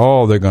 because that's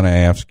all they're going to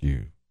ask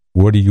you.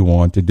 What do you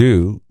want to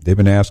do? They've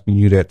been asking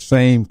you that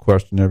same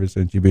question ever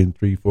since you've been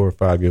 3, 4,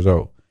 5 years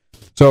old.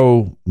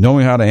 So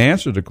knowing how to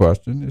answer the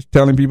question is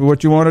telling people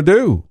what you want to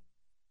do.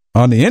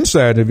 On the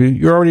inside of you,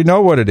 you already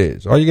know what it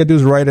is. All you got to do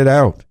is write it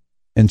out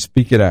and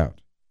speak it out.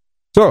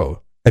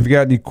 So if you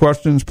got any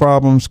questions,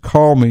 problems,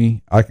 call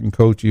me. I can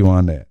coach you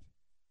on that.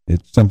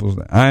 It's simple as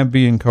that. I'm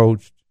being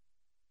coached.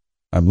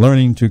 I'm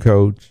learning to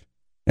coach.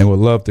 and would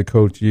love to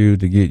coach you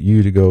to get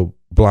you to go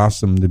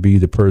blossom to be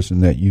the person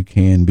that you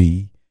can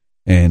be.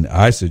 And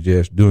I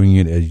suggest doing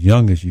it as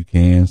young as you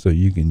can so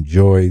you can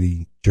enjoy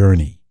the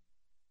journey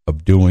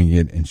of doing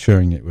it and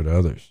sharing it with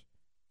others.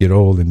 Get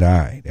old and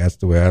die. That's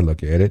the way I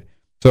look at it.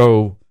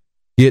 So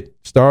get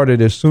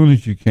started as soon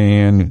as you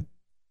can,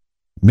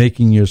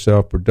 making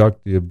yourself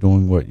productive,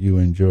 doing what you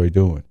enjoy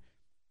doing.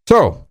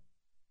 So,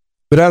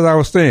 but as I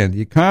was saying,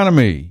 the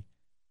economy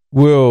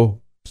will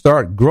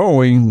start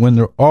growing when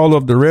all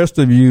of the rest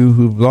of you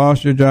who've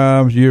lost your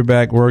jobs, you're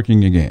back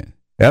working again.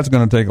 That's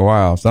going to take a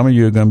while. Some of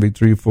you are going to be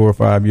 3, 4,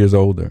 5 years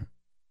older.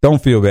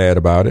 Don't feel bad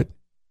about it,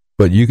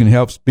 but you can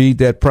help speed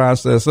that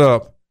process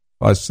up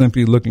by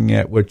simply looking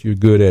at what you're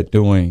good at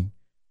doing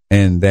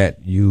and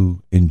that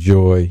you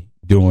enjoy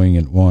doing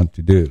and want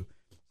to do.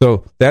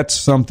 So that's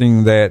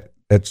something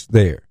that's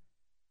there.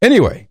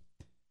 Anyway,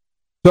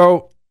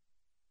 so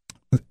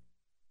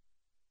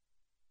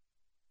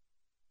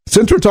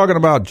since we're talking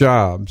about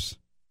jobs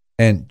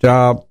and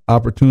job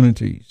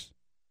opportunities,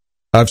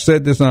 I've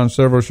said this on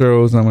several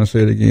shows, and I'm going to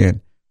say it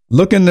again.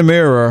 Look in the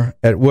mirror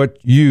at what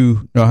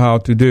you know how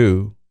to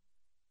do,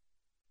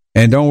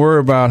 and don't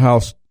worry about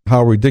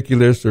how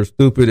ridiculous or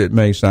stupid it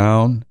may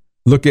sound.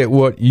 Look at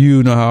what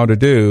you know how to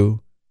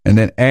do, and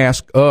then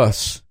ask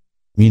us,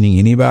 meaning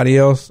anybody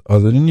else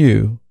other than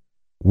you,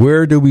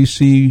 where do we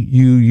see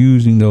you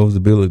using those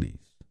abilities?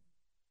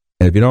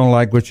 And if you don't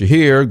like what you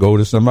hear, go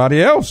to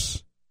somebody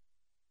else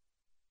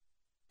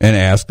and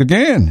ask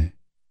again.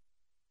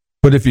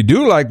 But if you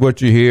do like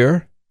what you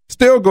hear,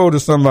 still go to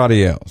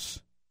somebody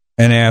else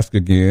and ask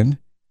again,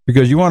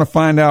 because you want to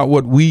find out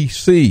what we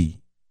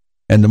see.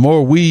 And the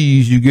more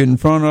we's you get in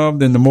front of,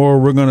 then the more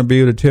we're going to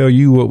be able to tell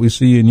you what we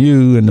see in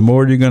you, and the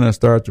more you're going to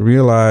start to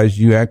realize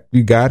you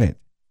actually got it.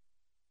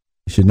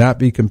 You should not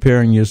be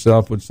comparing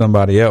yourself with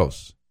somebody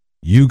else.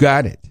 You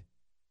got it.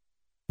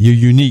 You're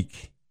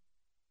unique.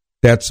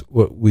 That's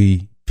what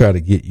we try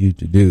to get you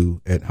to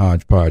do at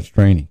Hodgepodge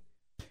Training.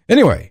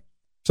 Anyway,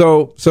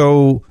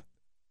 so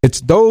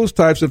it's those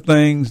types of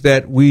things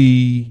that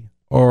we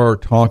are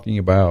talking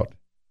about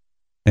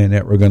and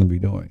that we're going to be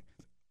doing.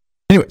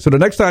 Anyway, so the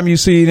next time you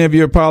see any of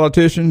your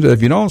politicians,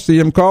 if you don't see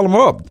them, call them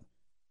up.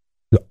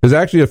 There's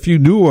actually a few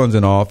new ones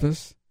in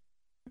office.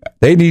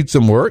 They need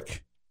some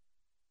work.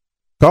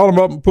 Call them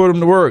up and put them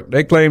to work.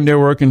 They claim they're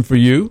working for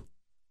you.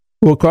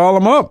 Well, call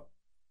them up.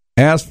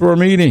 Ask for a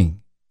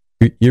meeting.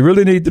 You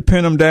really need to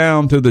pin them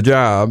down to the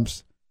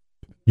jobs.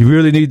 You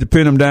really need to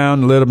pin them down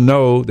and let them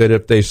know that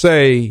if they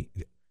say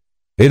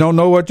they don't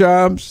know what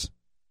jobs,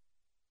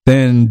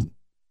 then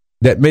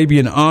that may be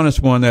an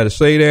honest one that'll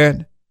say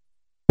that.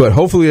 But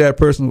hopefully that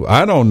person,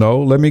 I don't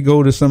know, let me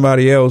go to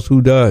somebody else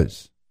who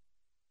does.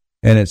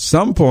 And at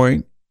some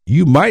point,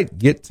 you might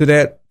get to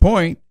that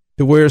point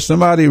to where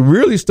somebody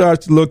really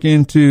starts to look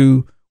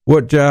into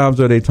what jobs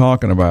are they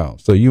talking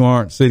about. So you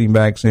aren't sitting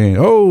back saying,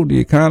 oh, the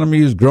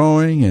economy is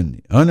growing and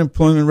the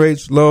unemployment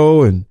rate's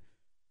low,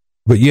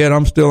 but yet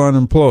I'm still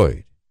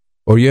unemployed.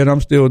 Or yet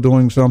I'm still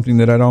doing something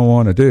that I don't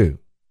want to do.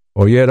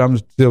 Or yet I'm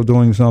still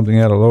doing something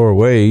at a lower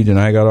wage and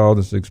I got all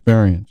this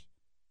experience.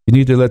 You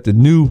need to let the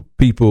new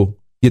people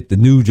get the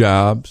new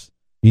jobs.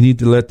 You need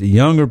to let the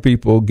younger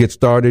people get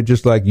started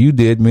just like you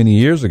did many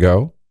years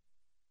ago.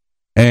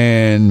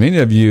 And many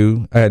of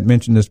you, I had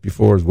mentioned this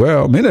before as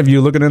well, many of you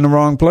are looking in the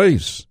wrong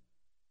place.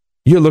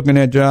 You're looking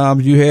at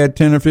jobs you had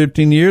 10 or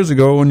 15 years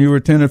ago when you were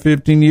 10 or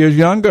 15 years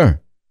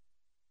younger.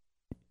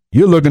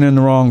 You're looking in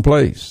the wrong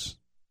place.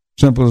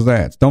 Simple as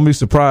that. Don't be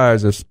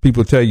surprised if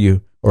people tell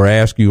you or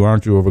ask you,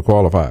 aren't you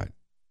overqualified?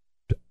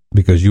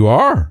 Because you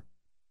are.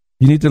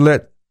 You need to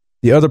let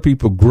the other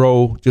people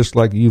grow just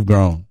like you've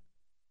grown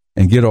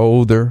and get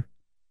older,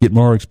 get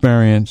more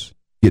experience,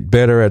 get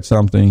better at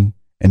something,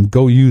 and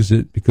go use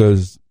it,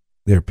 because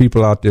there are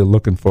people out there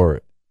looking for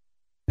it,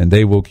 and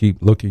they will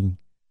keep looking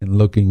and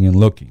looking and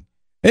looking.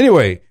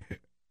 Anyway,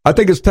 I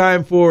think it's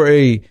time for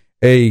a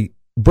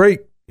break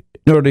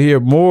in order to hear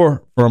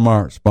more from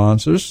our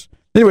sponsors.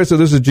 Anyway, so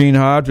this is Gene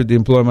Hodge with the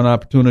Employment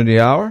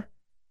Opportunity Hour.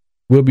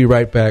 We'll be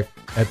right back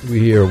after we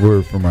hear a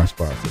word from our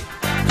sponsors.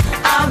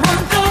 I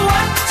want the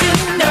world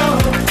to know.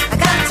 I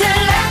got to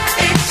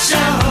let it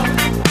show.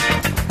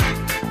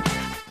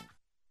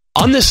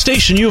 On this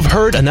station, you have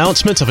heard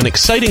announcements of an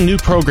exciting new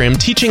program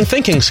teaching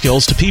thinking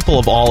skills to people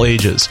of all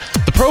ages.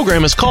 The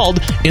program is called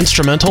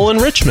Instrumental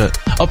Enrichment,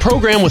 a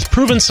program with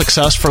proven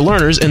success for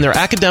learners in their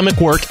academic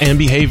work and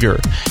behavior.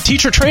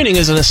 Teacher training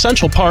is an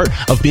essential part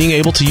of being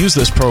able to use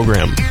this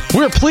program.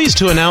 We're pleased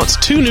to announce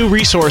 2 new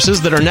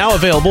resources that are now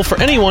available for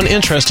anyone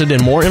interested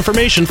in more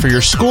information for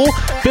your school,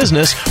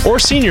 business, or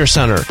senior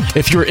center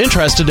if you're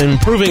interested in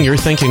improving your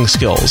thinking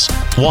skills.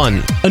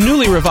 1. A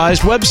newly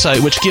revised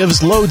website which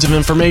gives loads of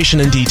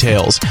information and details.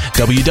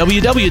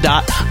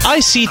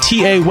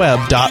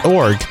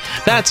 www.ictaweb.org.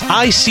 That's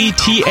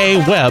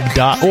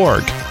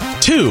ictaweb.org.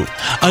 2.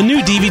 A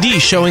new DVD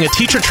showing a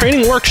teacher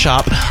training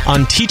workshop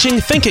on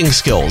teaching thinking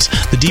skills.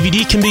 The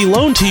DVD can be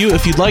loaned to you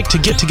if you'd like to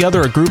get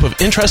together a group of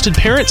interested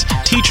parents,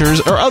 teachers,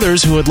 or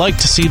others who would like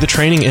to see the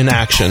training in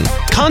action.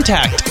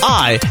 Contact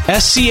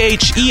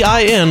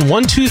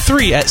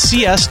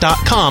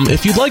SCHEIN123@cs.com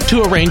if you'd like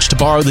to arrange to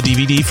borrow the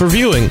DVD for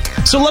viewing.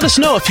 So let us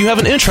know if you have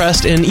an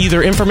interest in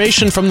either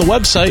information from the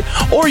website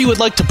or you would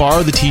like to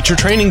borrow the teacher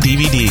training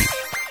DVD.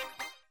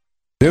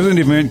 There's an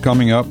event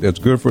coming up that's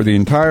good for the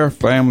entire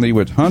family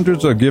with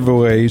hundreds of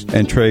giveaways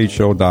and trade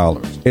show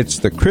dollars. It's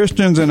the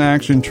Christians in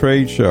Action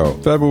Trade Show,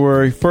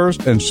 February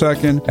 1st and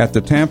 2nd at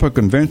the Tampa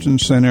Convention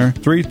Center,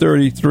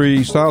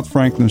 333 South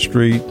Franklin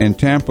Street in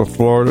Tampa,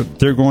 Florida.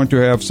 They're going to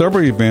have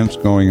several events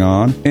going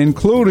on,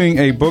 including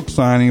a book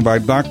signing by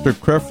Dr.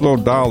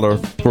 Creflo Dollar.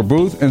 For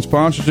booth and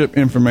sponsorship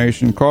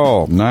information,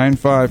 call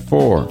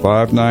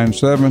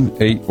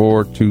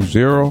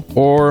 954-597-8420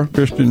 or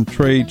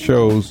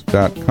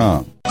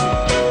ChristianTradeShows.com.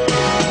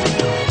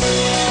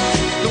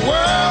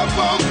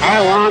 I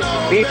want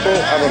the people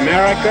of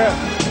America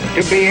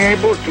to be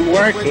able to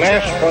work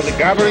less for the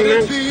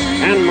government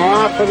and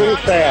more for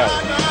themselves.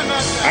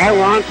 I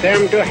want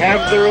them to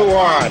have the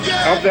reward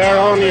of their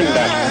own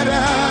industry.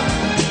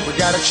 We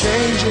gotta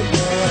change it,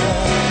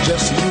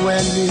 just you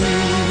and me.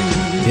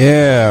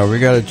 Yeah, we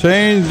got to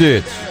change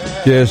it.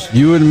 Just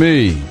you and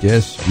me.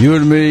 Just you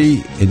and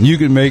me, and you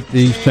can make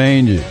these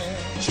changes.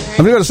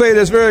 I'm going to say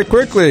this very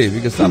quickly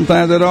because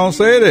sometimes I don't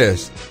say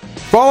this.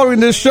 Following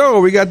this show,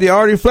 we got the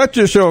Artie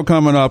Fletcher show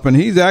coming up, and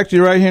he's actually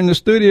right here in the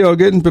studio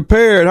getting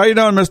prepared. How you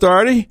doing, Mr.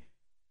 Artie?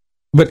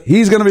 But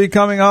he's going to be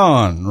coming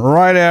on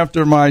right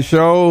after my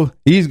show.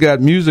 He's got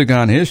music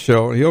on his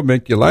show. He'll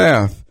make you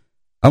laugh.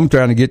 I'm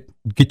trying to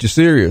get you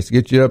serious,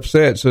 get you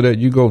upset so that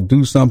you go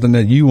do something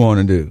that you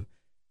want to do.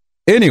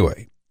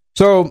 Anyway,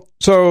 so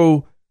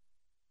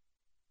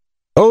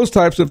those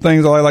types of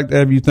things I like to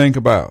have you think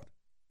about.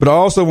 But I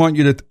also want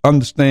you to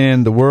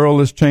understand the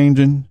world is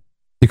changing.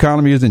 The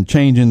economy isn't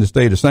changing to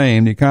stay the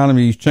same. The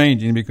economy is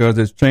changing because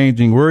it's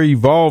changing. We're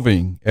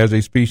evolving as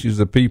a species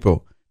of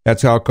people.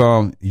 That's how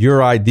come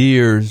your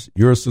ideas,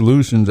 your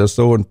solutions are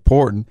so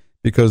important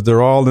because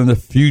they're all in the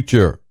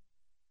future.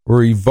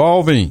 We're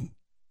evolving.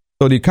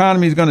 So the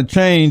economy is going to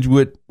change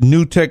with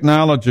new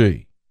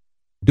technology,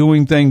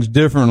 doing things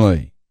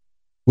differently,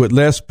 with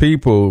less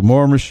people,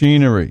 more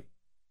machinery.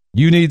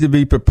 You need to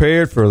be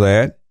prepared for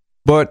that,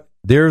 but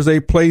there's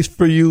a place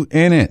for you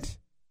in it.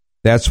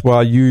 That's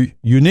why you're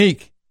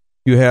unique.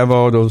 You have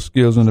all those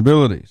skills and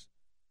abilities.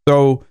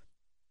 So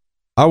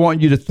I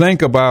want you to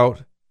think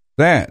about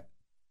that.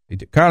 The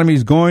economy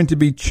is going to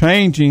be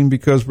changing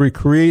because we're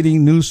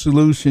creating new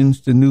solutions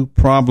to new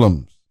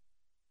problems.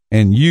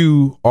 And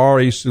you are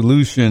a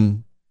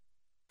solution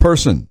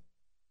person.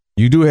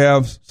 You do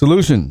have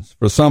solutions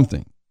for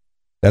something.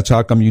 That's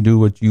how come you do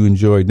what you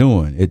enjoy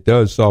doing. It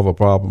does solve a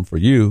problem for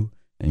you.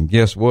 And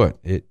guess what?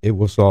 It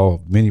will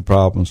solve many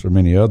problems for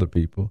many other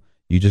people.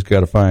 You just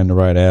got to find the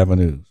right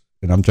avenues.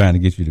 And I'm trying to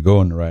get you to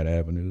go in the right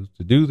avenues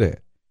to do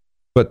that.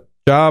 But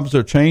jobs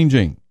are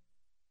changing.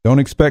 Don't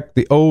expect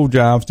the old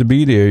jobs to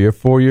be there. You're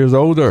 4 years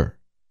older.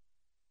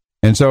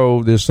 And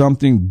so there's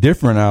something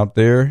different out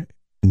there,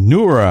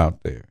 newer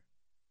out there.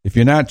 If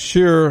you're not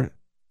sure,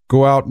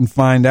 go out and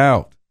find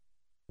out.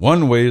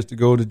 One way is to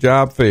go to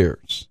job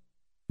fairs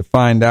to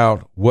find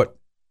out what's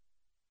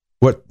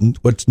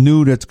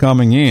new that's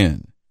coming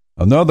in.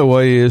 Another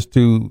way is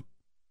to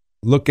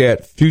look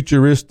at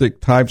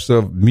futuristic types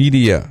of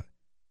media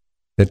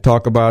that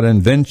talk about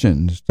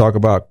inventions, talk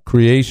about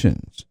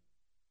creations.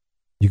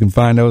 You can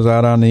find those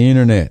out on the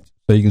internet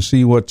so you can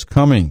see what's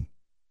coming.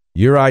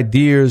 Your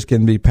ideas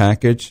can be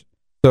packaged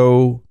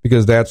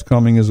because that's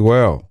coming as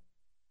well.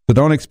 So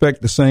don't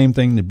expect the same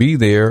thing to be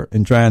there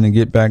and trying to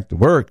get back to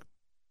work,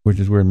 which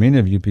is where many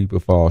of you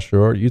people fall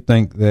short. You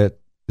think that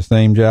the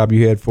same job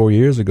you had 4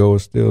 years ago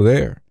is still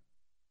there.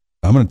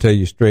 I'm going to tell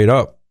you straight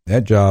up,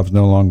 that job's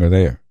no longer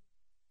there.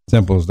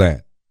 Simple as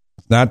that.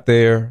 It's not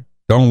there.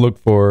 Don't look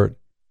for it.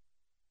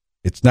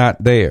 It's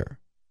not there.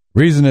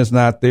 Reason it's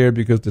not there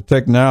because the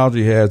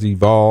technology has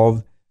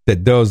evolved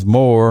that does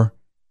more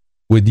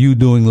with you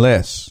doing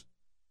less.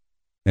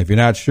 And if you're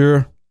not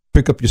sure,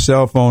 pick up your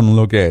cell phone and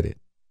look at it.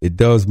 It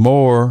does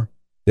more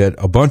that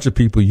a bunch of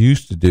people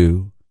used to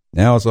do.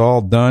 Now it's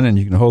all done and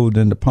you can hold it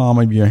in the palm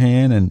of your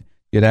hand and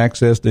get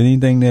access to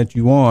anything that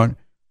you want.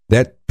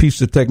 That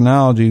piece of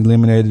technology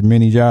eliminated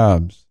many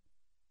jobs.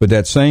 But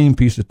that same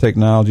piece of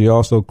technology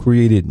also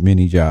created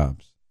many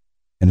jobs.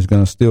 And it's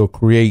going to still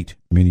create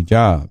many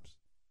jobs.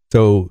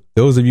 So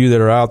those of you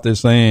that are out there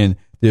saying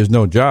there's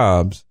no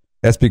jobs,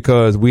 that's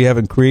because we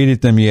haven't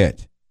created them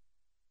yet.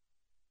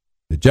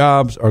 The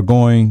jobs are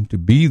going to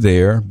be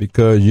there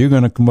because you're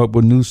going to come up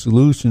with new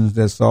solutions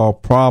that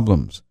solve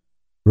problems.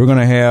 We're going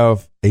to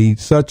have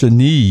such a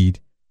need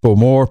for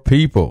more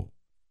people.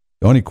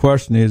 The only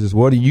question is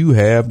what do you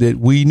have that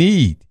we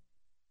need?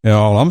 And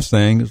all I'm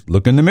saying is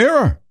look in the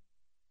mirror.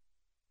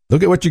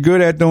 Look at what you're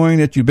good at doing,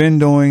 that you've been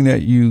doing,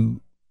 that you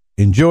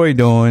enjoy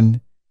doing,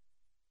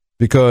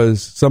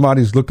 because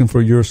somebody's looking for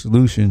your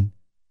solution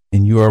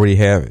and you already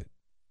have it.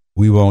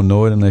 we won't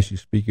know it unless you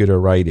speak it or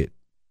write it.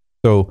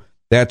 So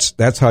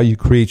that's how you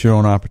create your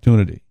own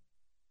opportunity.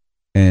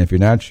 And if you're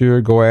not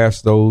sure, go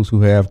ask those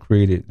who have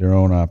created their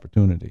own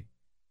opportunity.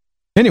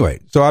 Anyway,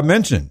 so I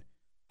mentioned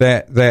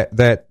that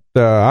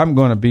I'm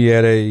going to be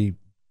at a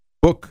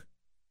book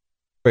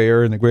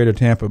fair in the greater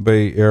Tampa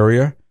Bay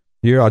area.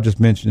 Here, I'll just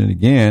mention it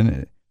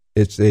again.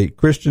 It's a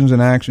Christians in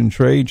Action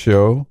trade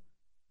show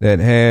that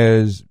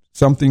has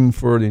something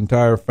for the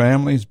entire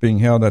family. It's being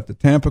held at the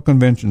Tampa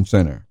Convention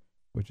Center,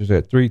 which is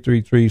at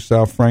 333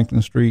 South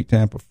Franklin Street,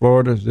 Tampa,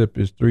 Florida. Zip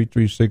is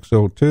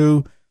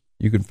 33602.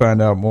 You can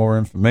find out more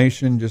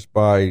information just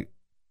by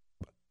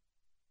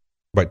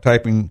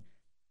typing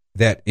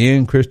that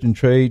in Christian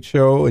Trade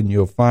Show, and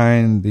you'll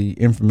find the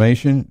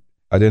information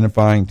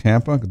identifying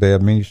Tampa, because they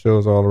have many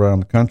shows all around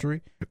the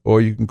country. Or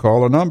you can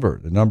call a number.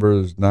 The number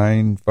is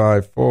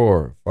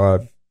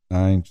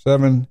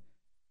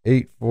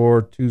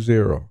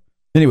 954-597-8420.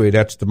 Anyway,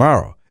 that's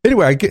tomorrow.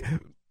 Anyway,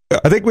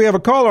 I think we have a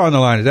caller on the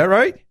line. Is that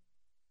right?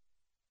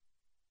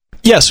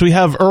 Yes, we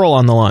have Earl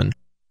on the line.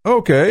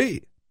 Okay.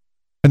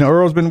 And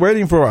Earl's been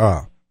waiting for a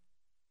while.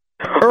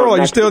 Earl, are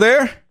you still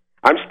there?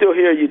 I'm still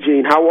here,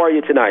 Eugene. How are you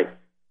tonight?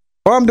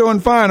 Well, I'm doing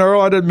fine, Earl.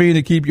 I didn't mean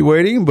to keep you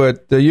waiting,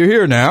 but you're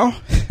here now.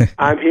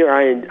 I'm here.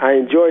 I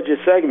enjoyed your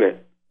segment.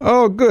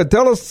 Oh, good.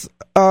 Tell us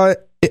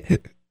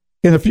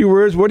in a few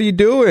words, what do you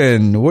do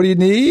and what do you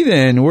need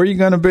and where are you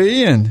going to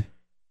be?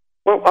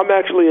 Well, I'm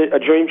actually a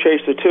dream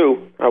chaser,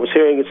 too. I was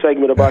hearing a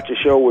segment about your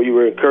show where you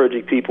were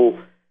encouraging people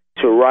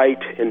to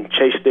write and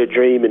chase their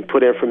dream and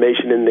put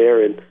information in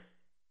there, and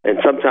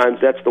sometimes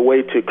that's the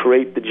way to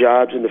create the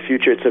jobs in the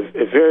future. It's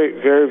a very,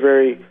 very,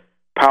 very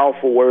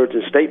powerful words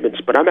and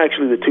statements. But I'm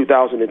actually the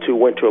 2002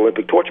 Winter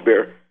Olympic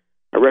torchbearer.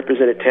 I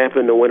represented Tampa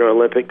in the Winter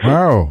Olympics.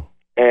 Wow.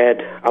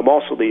 And I'm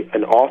also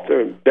an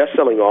author,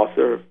 best-selling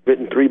author,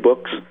 written 3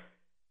 books.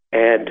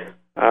 And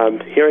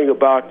hearing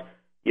about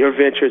your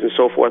ventures and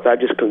so forth, I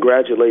just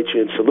congratulate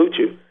you and salute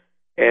you.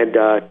 And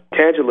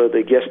Tangela,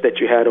 the guest that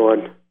you had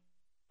on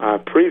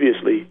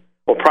previously,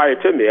 or prior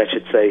to me, I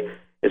should say,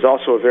 is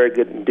also a very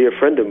good and dear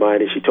friend of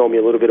mine, and she told me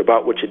a little bit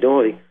about what you're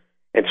doing.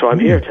 And so I'm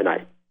here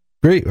tonight.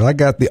 Great. Well, I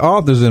got the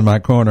authors in my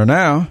corner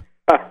now.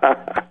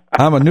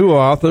 I'm a new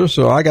author,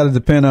 so I got to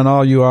depend on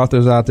all you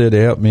authors out there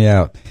to help me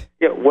out.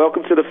 Yeah,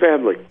 welcome to the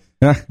family.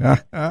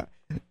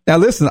 Now,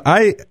 listen,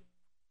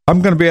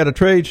 I'm going to be at a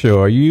trade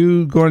show. Are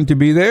you going to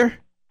be there?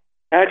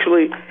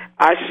 Actually,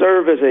 I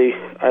serve as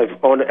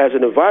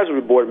an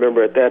advisory board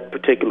member at that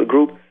particular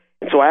group,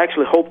 and so I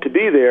actually hope to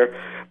be there.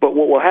 But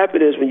what will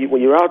happen is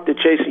when you're out there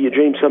chasing your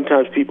dreams,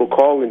 sometimes people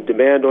call and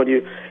demand on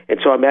you,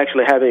 and so I'm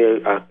actually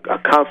having a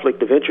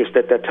conflict of interest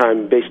at that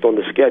time based on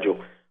the schedule.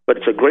 But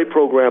it's a great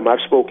program.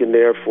 I've spoken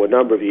there for a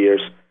number of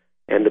years,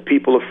 and the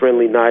people are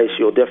friendly, nice.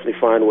 You'll definitely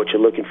find what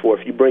you're looking for.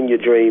 If you bring your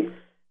dream,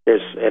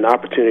 there's an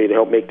opportunity to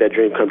help make that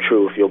dream come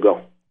true if you'll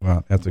go.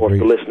 Wow, that's or if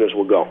the listeners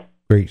will go.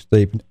 Great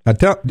statement.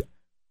 Tell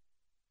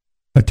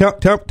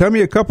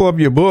me a couple of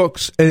your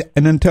books, and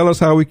then tell us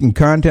how we can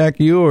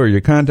contact you or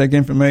your contact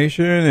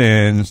information,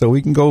 and so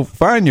we can go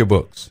find your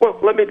books. Well,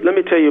 let me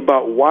tell you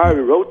about why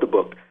we wrote the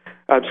book.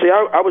 See,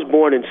 I was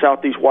born in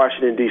Southeast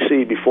Washington,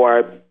 D.C. before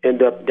I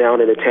ended up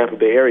down in the Tampa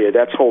Bay area.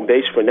 That's home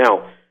base for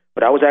now.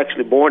 But I was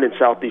actually born in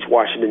Southeast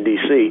Washington,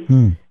 D.C.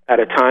 At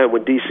a time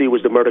when D.C.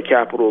 was the murder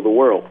capital of the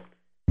world.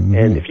 Mm-hmm.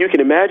 And if you can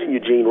imagine,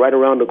 Eugene, right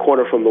around the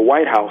corner from the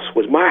White House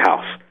was my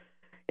house.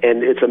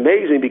 And it's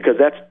amazing because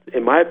that's,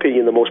 in my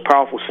opinion, the most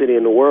powerful city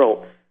in the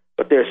world.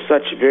 But there's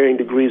such varying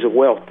degrees of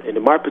wealth. And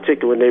in my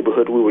particular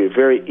neighborhood, we were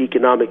very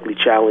economically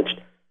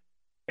challenged.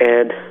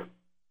 And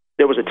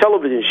there was a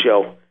television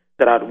show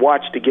that I'd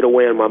watch to get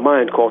away in my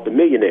mind called The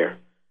Millionaire.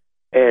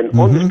 And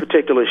on this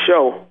particular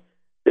show,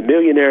 the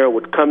millionaire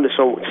would come to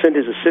send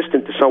his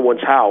assistant to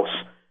someone's house,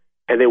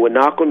 and they would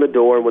knock on the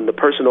door, and when the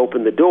person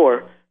opened the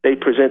door,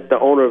 they'd present the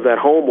owner of that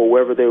home or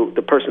wherever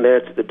the person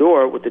answered the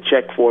door with the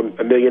check for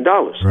 $1 million.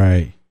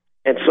 Right.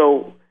 And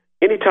so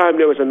anytime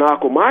there was a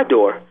knock on my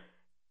door,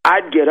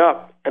 I'd get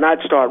up and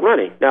I'd start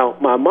running. Now,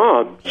 my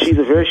mom, she's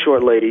a very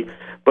short lady,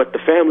 but the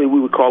family, we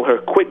would call her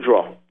Quick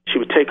Draw. She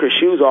would take her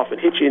shoes off and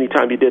hit you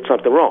anytime you did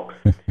something wrong.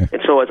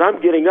 And so as I'm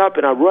getting up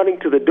and I'm running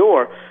to the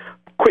door,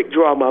 Quick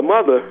Draw, my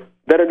mother,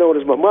 better known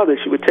as my mother,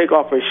 she would take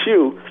off her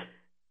shoe,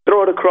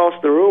 throw it across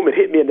the room, and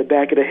hit me in the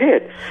back of the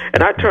head.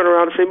 And I'd turn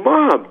around and say,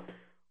 "Mom,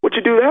 what'd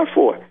you do that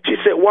for?" She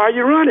said, "Why are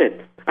you running?"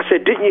 I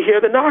said, "Didn't you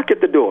hear the knock at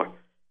the door?"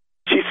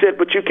 She said,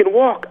 "But you can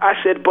walk." I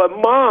said, "But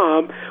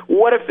Mom,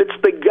 what if it's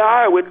the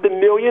guy with the $1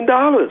 million?"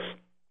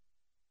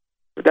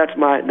 But that's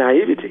my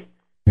naivety.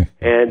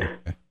 And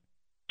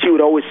she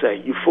would always say,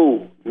 "You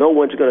fool, no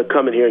one's going to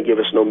come in here and give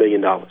us no $1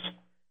 million."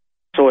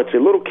 So as a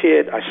little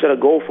kid, I set a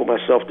goal for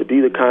myself to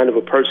be the kind of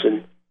a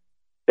person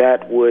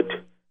that would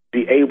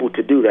be able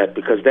to do that,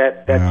 because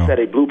that set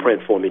a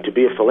blueprint for me to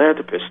be a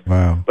philanthropist.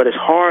 Wow. But it's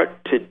hard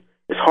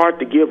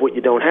to give what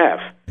you don't have.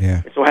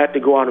 Yeah. And so I had to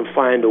go out and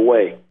find a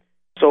way.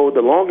 So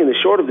the long and the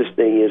short of this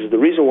thing is the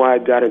reason why I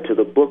got into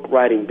the book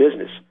writing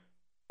business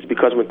is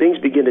because when things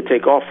begin to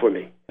take off for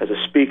me as a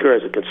speaker,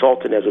 as a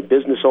consultant, as a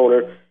business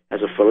owner,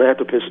 as a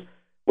philanthropist,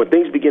 when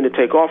things begin to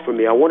take off for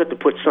me, I wanted to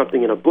put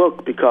something in a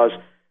book because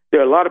there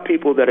are a lot of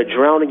people that are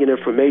drowning in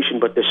information,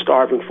 but they're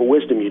starving for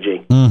wisdom,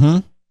 Eugene. Mm-hmm.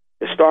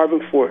 They're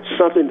starving for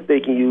something that they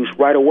can use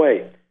right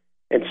away.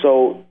 And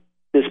so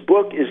this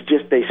book is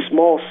just a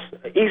small,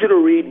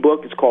 easy-to-read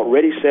book. It's called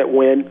Ready, Set,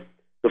 Win.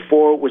 The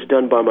foreword was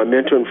done by my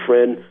mentor and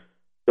friend,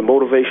 the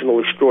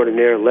motivational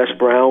extraordinaire, Les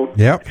Brown.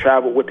 Yep. I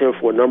traveled with him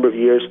for a number of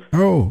years.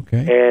 Oh,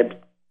 okay. And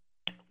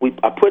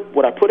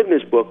what I put in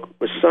this book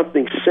was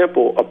something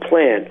simple, a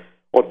plan.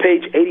 On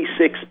page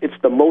 86, it's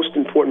the most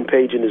important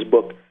page in this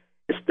book.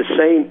 It's the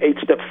same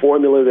 8-step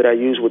formula that I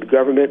use with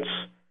governments,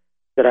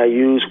 that I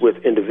use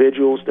with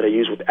individuals, that I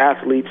use with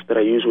athletes, that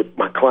I use with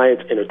my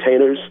clients,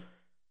 entertainers,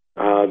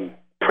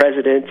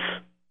 presidents,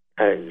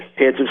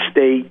 heads of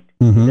state,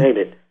 name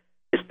it.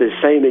 It's the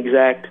same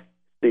exact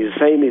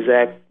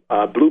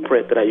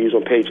blueprint that I use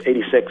on page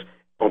 86.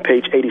 On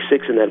page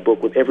 86 in that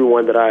book with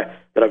everyone that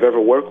I've ever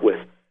worked with.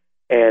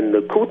 And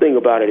the cool thing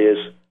about it is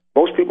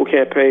most people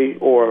can't pay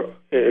or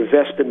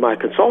invest in my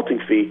consulting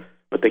fee,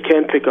 but they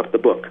can pick up the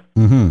book.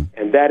 Mm-hmm.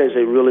 And that is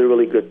a really,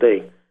 really good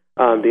thing.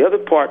 The other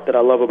part that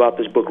I love about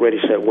this book, Ready,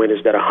 Set, Win,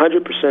 is that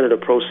 100% of the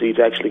proceeds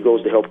actually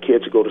goes to help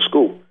kids go to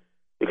school,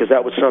 because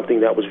that was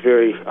something that was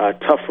very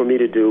tough for me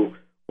to do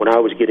when I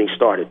was getting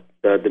started.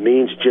 The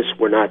means just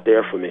were not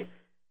there for me.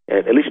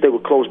 And at least they were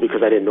closed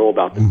because I didn't know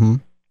about them. Mm-hmm.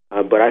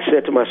 But I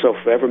said to myself,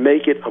 if I ever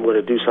make it, I'm going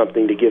to do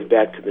something to give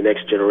back to the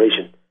next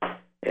generation.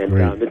 And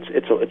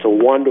it's a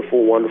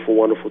wonderful, wonderful,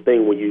 wonderful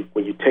thing when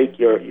you take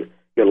your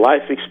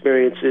life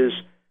experiences,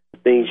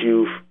 things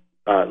you've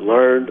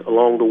learned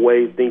along the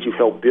way, things you've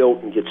helped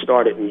build and get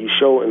started, and you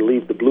show and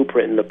leave the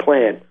blueprint and the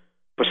plan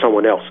for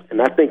someone else. And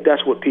I think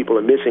that's what people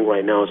are missing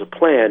right now, is a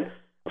plan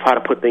of how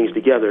to put things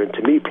together. And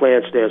to me,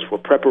 plan stands for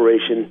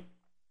preparation,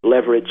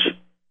 leverage,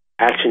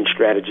 action,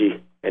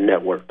 strategy, and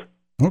network.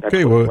 Okay,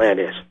 that's what the plan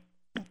is.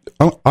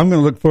 I'm going to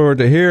look forward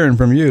to hearing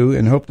from you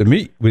and hope to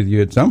meet with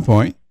you at some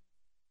point.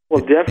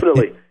 Well,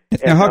 definitely.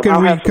 And how can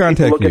I'll we have some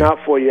contact people looking you? out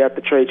for you at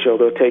the trade show.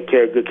 They'll take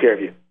good care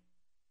of you.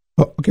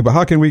 Oh, okay, but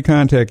how can we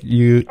contact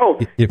you? Oh,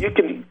 you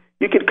can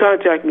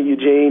contact me,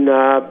 Eugene,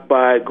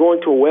 by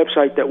going to a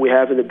website that we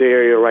have in the Bay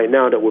Area right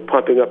now that we're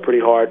pumping up pretty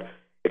hard.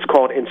 It's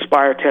called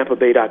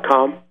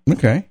InspireTampaBay.com.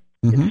 Okay.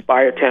 Mm-hmm.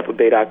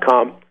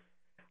 InspireTampaBay.com.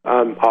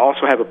 I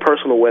also have a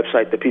personal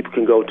website that people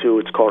can go to.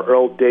 It's called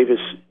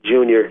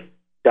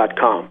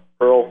EarlDavisJr.com.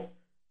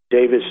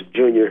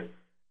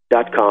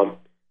 EarlDavisJr.com.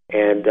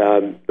 And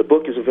the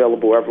book is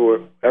available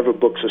wherever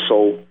books are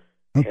sold.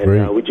 Oh,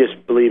 and we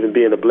just believe in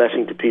being a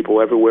blessing to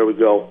people everywhere we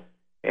go.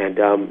 And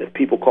if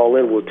people call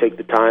in, we'll take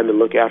the time and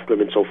look after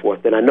them and so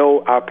forth. And I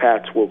know our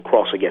paths will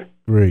cross again.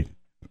 Great.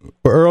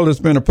 Well, Earl, it's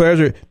been a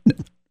pleasure.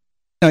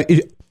 Now,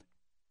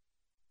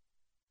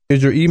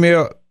 is your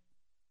email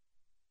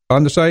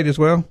on the site as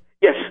well?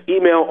 Yes,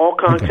 email. All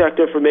contact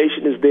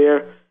information is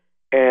there.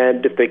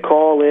 And if they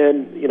call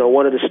in,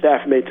 one of the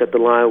staff mates at the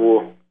line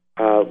will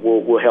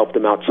help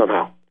them out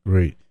somehow.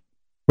 Great.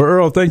 Well,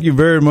 Earl, thank you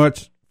very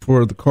much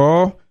for the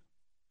call.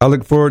 I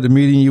look forward to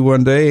meeting you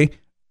one day.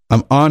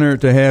 I'm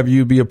honored to have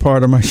you be a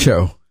part of my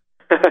show.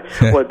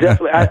 Well,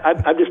 definitely.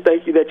 I just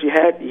thank you that you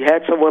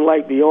had someone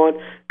like me on.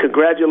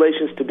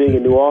 Congratulations to being a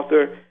new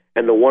author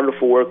and the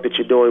wonderful work that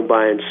you're doing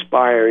by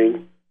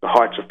inspiring the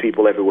hearts of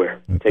people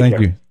everywhere. Take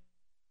care.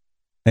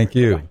 Thank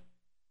you.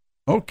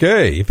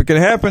 Okay. If it can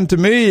happen to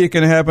me, it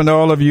can happen to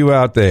all of you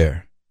out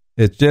there.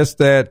 It's just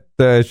that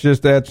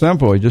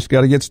simple. You just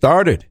got to get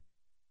started.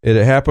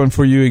 It'll happen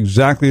for you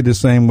exactly the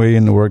same way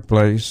in the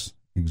workplace,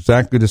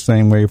 exactly the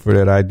same way for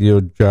that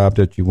ideal job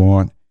that you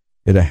want.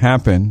 It'll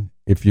happen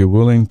if you're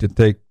willing to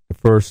take the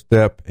first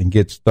step and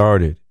get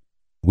started.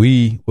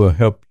 We will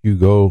help you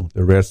go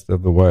the rest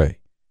of the way.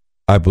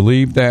 I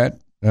believe that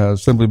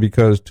simply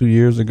because 2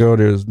 years ago,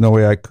 there's no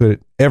way I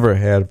could ever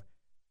have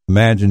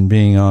imagined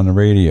being on the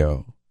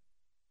radio,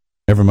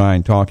 never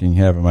mind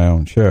having my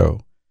own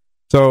show.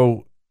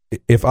 So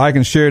if I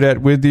can share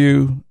that with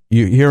you,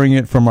 you're hearing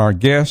it from our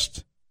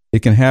guests,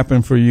 it can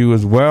happen for you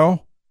as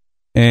well.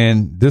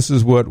 And this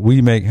is what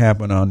we make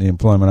happen on the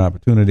Employment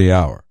Opportunity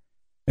Hour.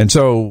 And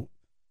so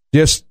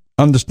just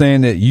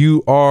understand that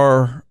you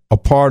are a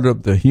part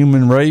of the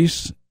human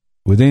race.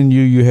 Within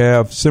you, you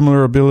have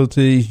similar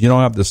abilities. You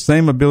don't have the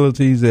same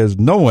abilities as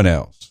no one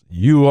else.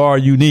 You are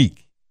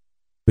unique,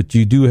 but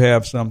you do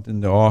have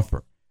something to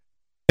offer.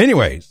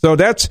 Anyway, so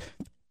that's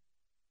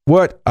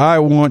what I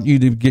want you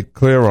to get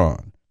clear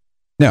on.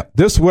 Now,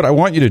 what I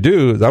want you to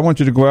do is I want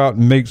you to go out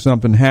and make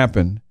something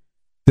happen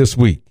this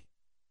week.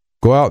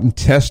 Go out and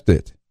test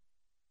it.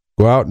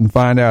 Go out and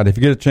find out. If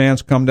you get a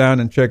chance, come down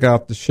and check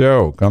out the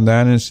show. Come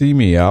down and see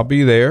me. I'll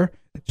be there.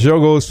 The show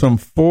goes from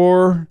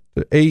 4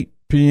 to 8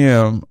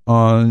 p.m.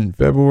 on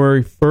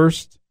February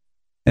 1st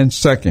and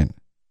 2nd.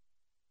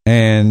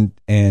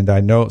 And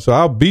I know, so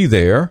I'll be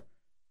there,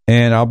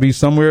 and I'll be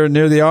somewhere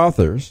near the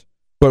authors.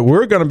 But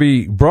we're going to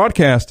be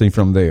broadcasting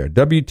from there.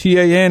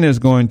 WTAN is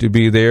going to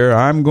be there.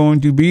 I'm going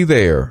to be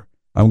there.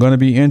 I'm going to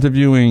be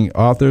interviewing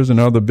authors and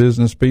other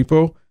business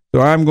people. So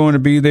I'm going to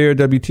be there.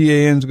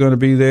 WTAN is going to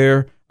be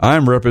there.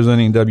 I'm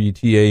representing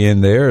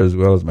WTAN there as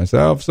well as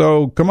myself.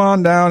 So come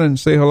on down and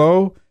say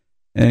hello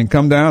and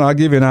come down. I'll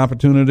give you an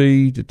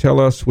opportunity to tell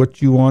us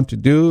what you want to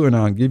do, and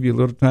I'll give you a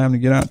little time to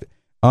get out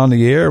on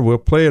the air. We'll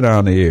play it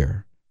on the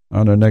air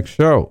on the next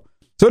show.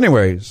 So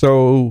anyway,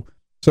 I'd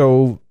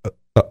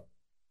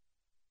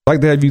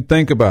like to have you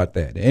think about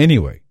that.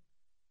 Anyway,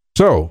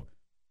 so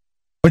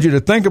I want you to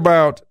think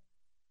about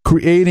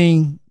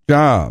creating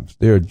jobs.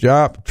 There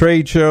are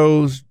trade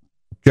shows,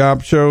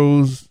 job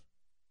shows,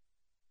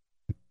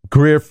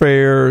 career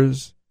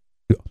fairs.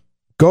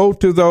 Go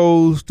to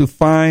those to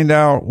find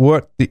out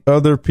what the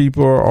other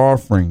people are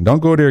offering.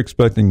 Don't go there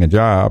expecting a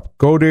job.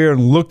 Go there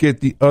and look at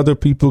the other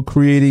people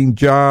creating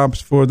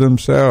jobs for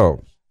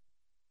themselves.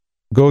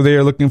 Go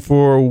there looking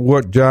for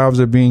what jobs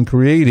are being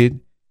created,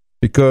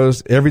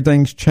 because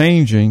everything's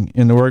changing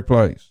in the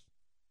workplace.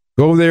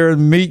 Go there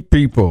and meet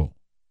people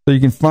so you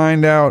can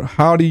find out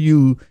how do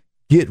you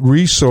get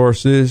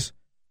resources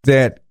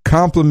that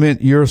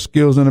complement your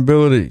skills and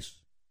abilities.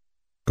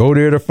 Go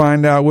there to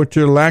find out what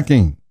you're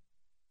lacking.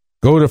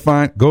 Go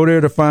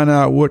there to find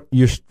out what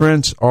your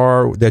strengths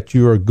are that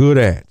you are good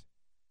at,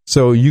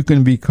 so you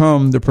can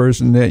become the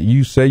person that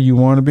you say you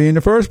want to be in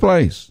the first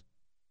place.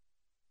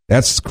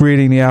 That's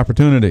creating the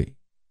opportunity.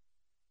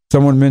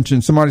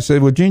 Somebody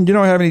said, well, Gene, you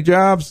don't have any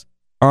jobs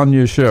on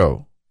your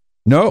show.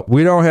 No,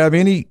 we don't have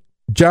any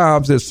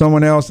jobs that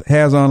someone else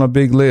has on a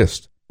big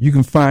list. You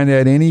can find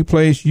that any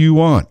place you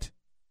want.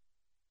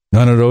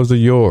 None of those are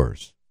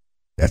yours.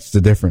 That's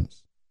the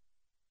difference.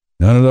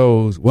 None of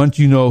those. Once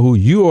you know who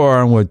you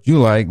are and what you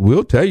like,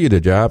 we'll tell you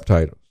the job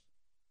titles,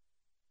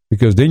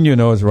 because then you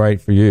know it's right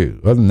for you.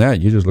 Other than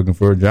that, you're just looking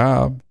for a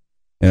job.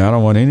 And I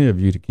don't want any of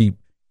you to keep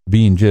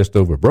being just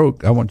over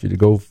broke. I want you to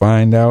go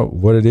find out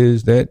what it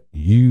is that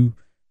you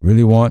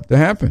really want to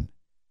happen.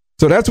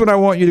 So that's what I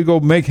want you to go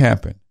make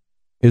happen,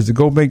 is to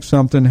go make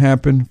something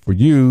happen for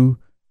you.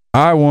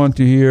 I want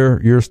to hear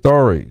your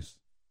stories.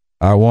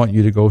 I want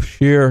you to go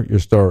share your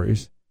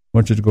stories. I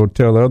want you to go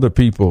tell other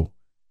people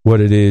what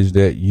it is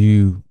that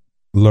you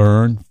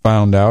learned,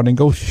 found out, and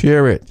go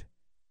share it.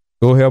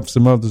 Go help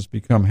some others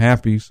become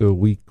happy, so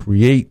we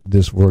create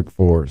this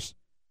workforce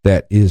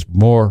that is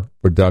more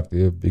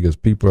productive, because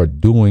people are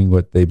doing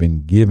what they've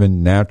been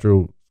given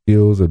natural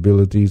skills,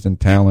 abilities, and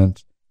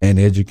talents and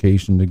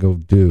education to go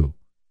do,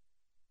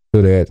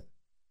 so that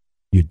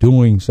you're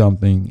doing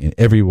something and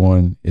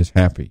everyone is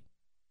happy.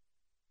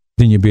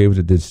 Then you'll be able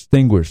to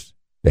distinguish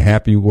the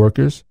happy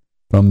workers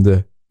from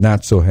the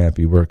not so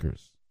happy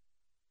workers.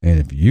 And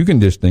if you can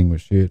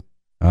distinguish it,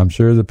 I'm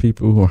sure the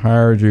people who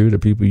hired you, the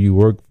people you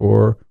work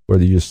for,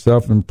 whether you're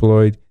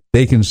self-employed,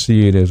 they can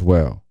see it as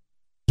well.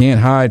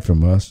 Can't hide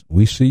from us.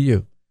 We see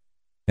you.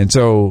 And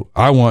so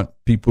I want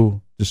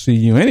people to see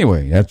you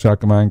anyway. That's how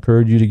come I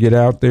encourage you to get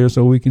out there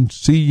so we can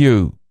see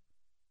you,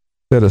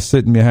 instead of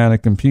sitting behind a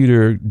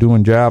computer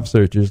doing job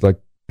searches like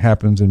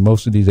happens in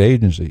most of these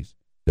agencies.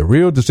 The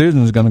real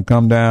decision is going to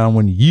come down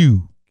when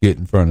you get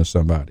in front of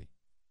somebody,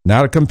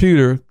 not a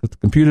computer, because the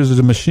computer is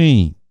a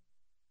machine.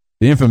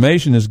 The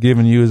information it's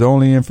giving you is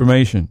only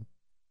information.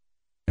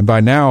 And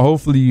by now,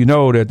 hopefully you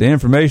know that the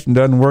information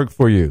doesn't work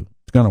for you.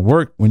 It's going to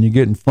work when you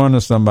get in front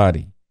of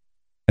somebody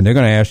and they're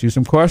going to ask you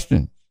some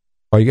questions.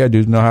 All you got to do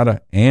is know how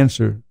to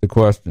answer the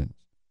questions.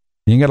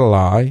 You ain't got to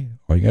lie.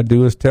 All you got to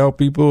do is tell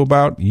people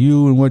about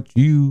you and what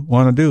you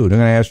want to do. They're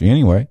going to ask you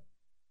anyway.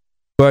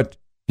 But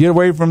get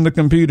away from the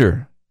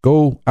computer.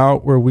 Go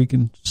out where we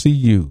can see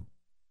you,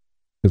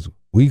 because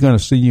we're going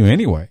to see you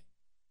anyway.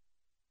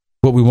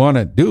 What we want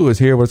to do is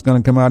hear what's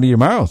going to come out of your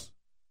mouth.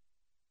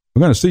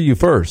 We're going to see you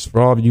first. For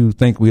all of you who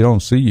think we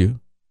don't see you,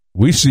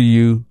 we see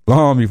you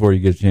long before you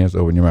get a chance to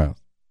open your mouth.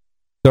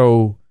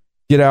 So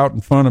get out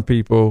in front of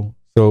people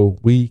so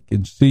we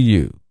can see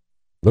you.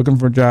 Looking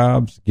for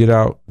jobs, get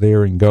out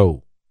there and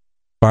go.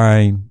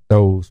 Find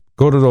those.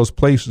 Go to those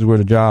places where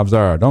the jobs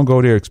are. Don't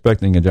go there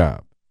expecting a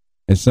job.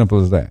 As simple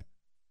as that.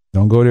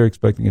 Don't go there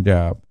expecting a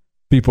job.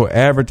 People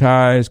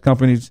advertise.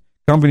 Companies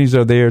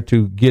are there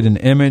to get an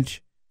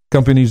image.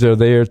 Companies are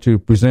there to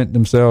present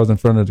themselves in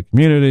front of the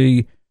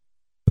community.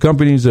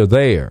 Companies are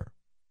there.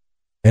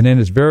 And then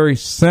it's very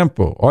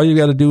simple. All you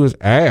got to do is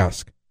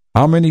ask,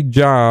 how many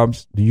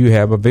jobs do you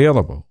have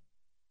available?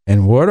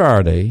 And what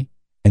are they?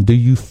 And do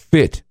you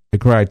fit the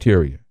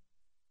criteria?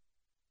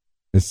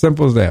 As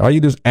simple as that. All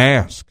you do is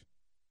ask.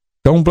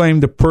 Don't blame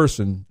the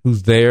person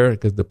who's there,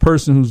 because the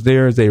person who's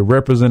there is a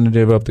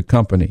representative of the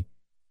company.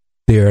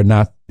 They are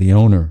not the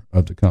owner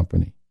of the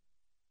company.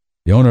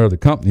 The owner of the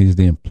company is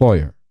the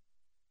employer.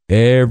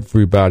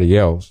 Everybody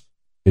else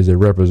is a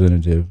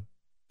representative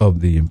of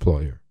the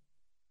employer.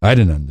 I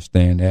didn't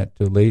understand that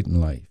till late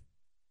in life.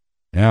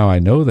 Now I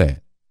know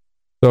that.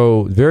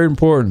 So very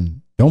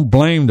important. Don't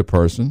blame the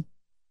person.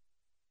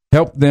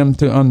 Help them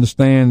to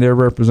understand their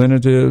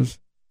representatives.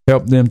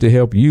 Help them to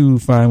help you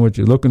find what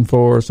you're looking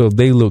for so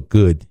they look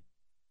good,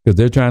 because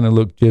they're trying to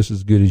look just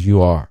as good as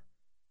you are.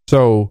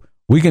 So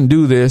we can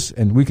do this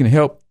and we can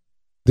help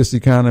this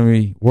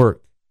economy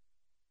work.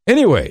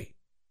 Anyway,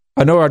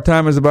 I know our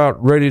time is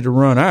about ready to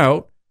run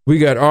out, We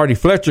got Artie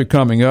Fletcher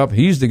coming up.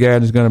 He's the guy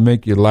that's going to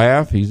make you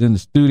laugh. He's in the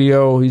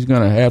studio. He's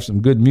going to have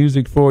some good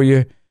music for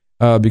you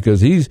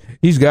because he's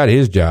got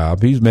his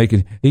job. He's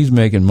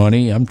making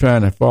money. I'm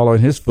trying to follow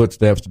in his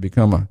footsteps to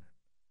become an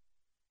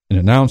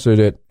announcer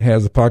that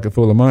has a pocket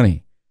full of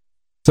money.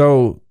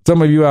 So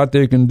some of you out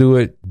there can do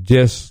it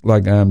just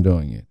like I'm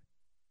doing it.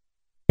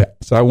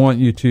 So I want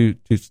you to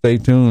stay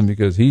tuned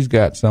because he's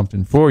got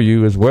something for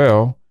you as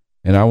well.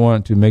 And I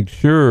want to make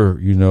sure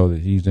you know that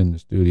he's in the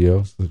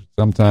studio. So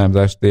sometimes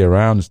I stay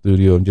around the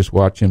studio and just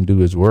watch him do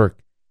his work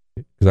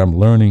because I'm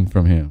learning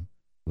from him.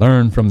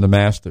 Learn from the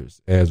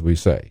masters, as we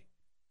say.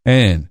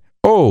 And,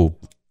 I'm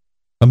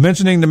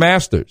mentioning the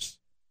masters.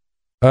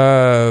 We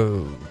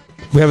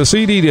have a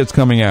CD that's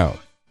coming out.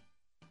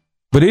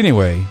 But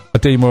anyway,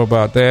 I'll tell you more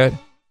about that.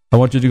 I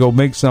want you to go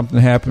make something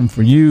happen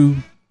for you.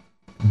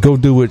 Go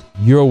do it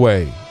your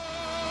way.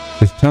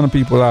 There's a ton of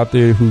people out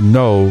there who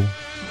know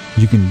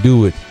you can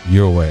do it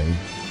your way.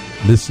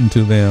 Listen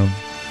to them,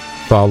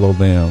 follow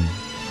them,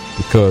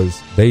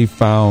 because they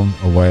found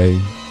a way.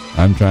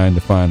 I'm trying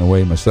to find a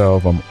way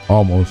myself. I'm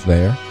almost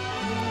there.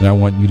 And I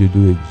want you to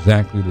do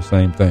exactly the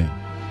same thing,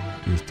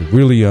 is to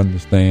really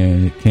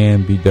understand it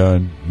can be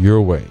done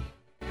your way.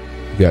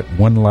 You got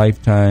one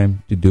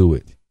lifetime to do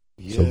it.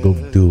 So go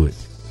do it.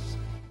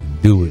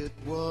 And do it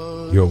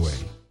your way.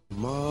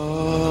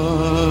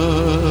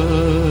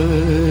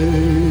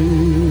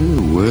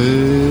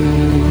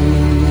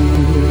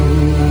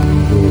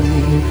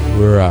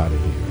 We're out of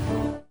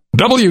here.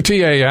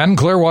 WTAN,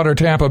 Clearwater,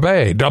 Tampa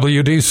Bay.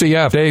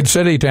 WDCF, Dade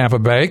City, Tampa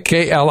Bay.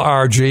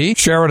 KLRG,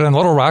 Sheridan,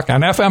 Little Rock.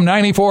 And FM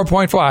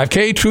 94.5,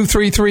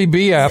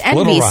 K233BF,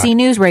 Little Rock. NBC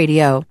News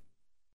Radio.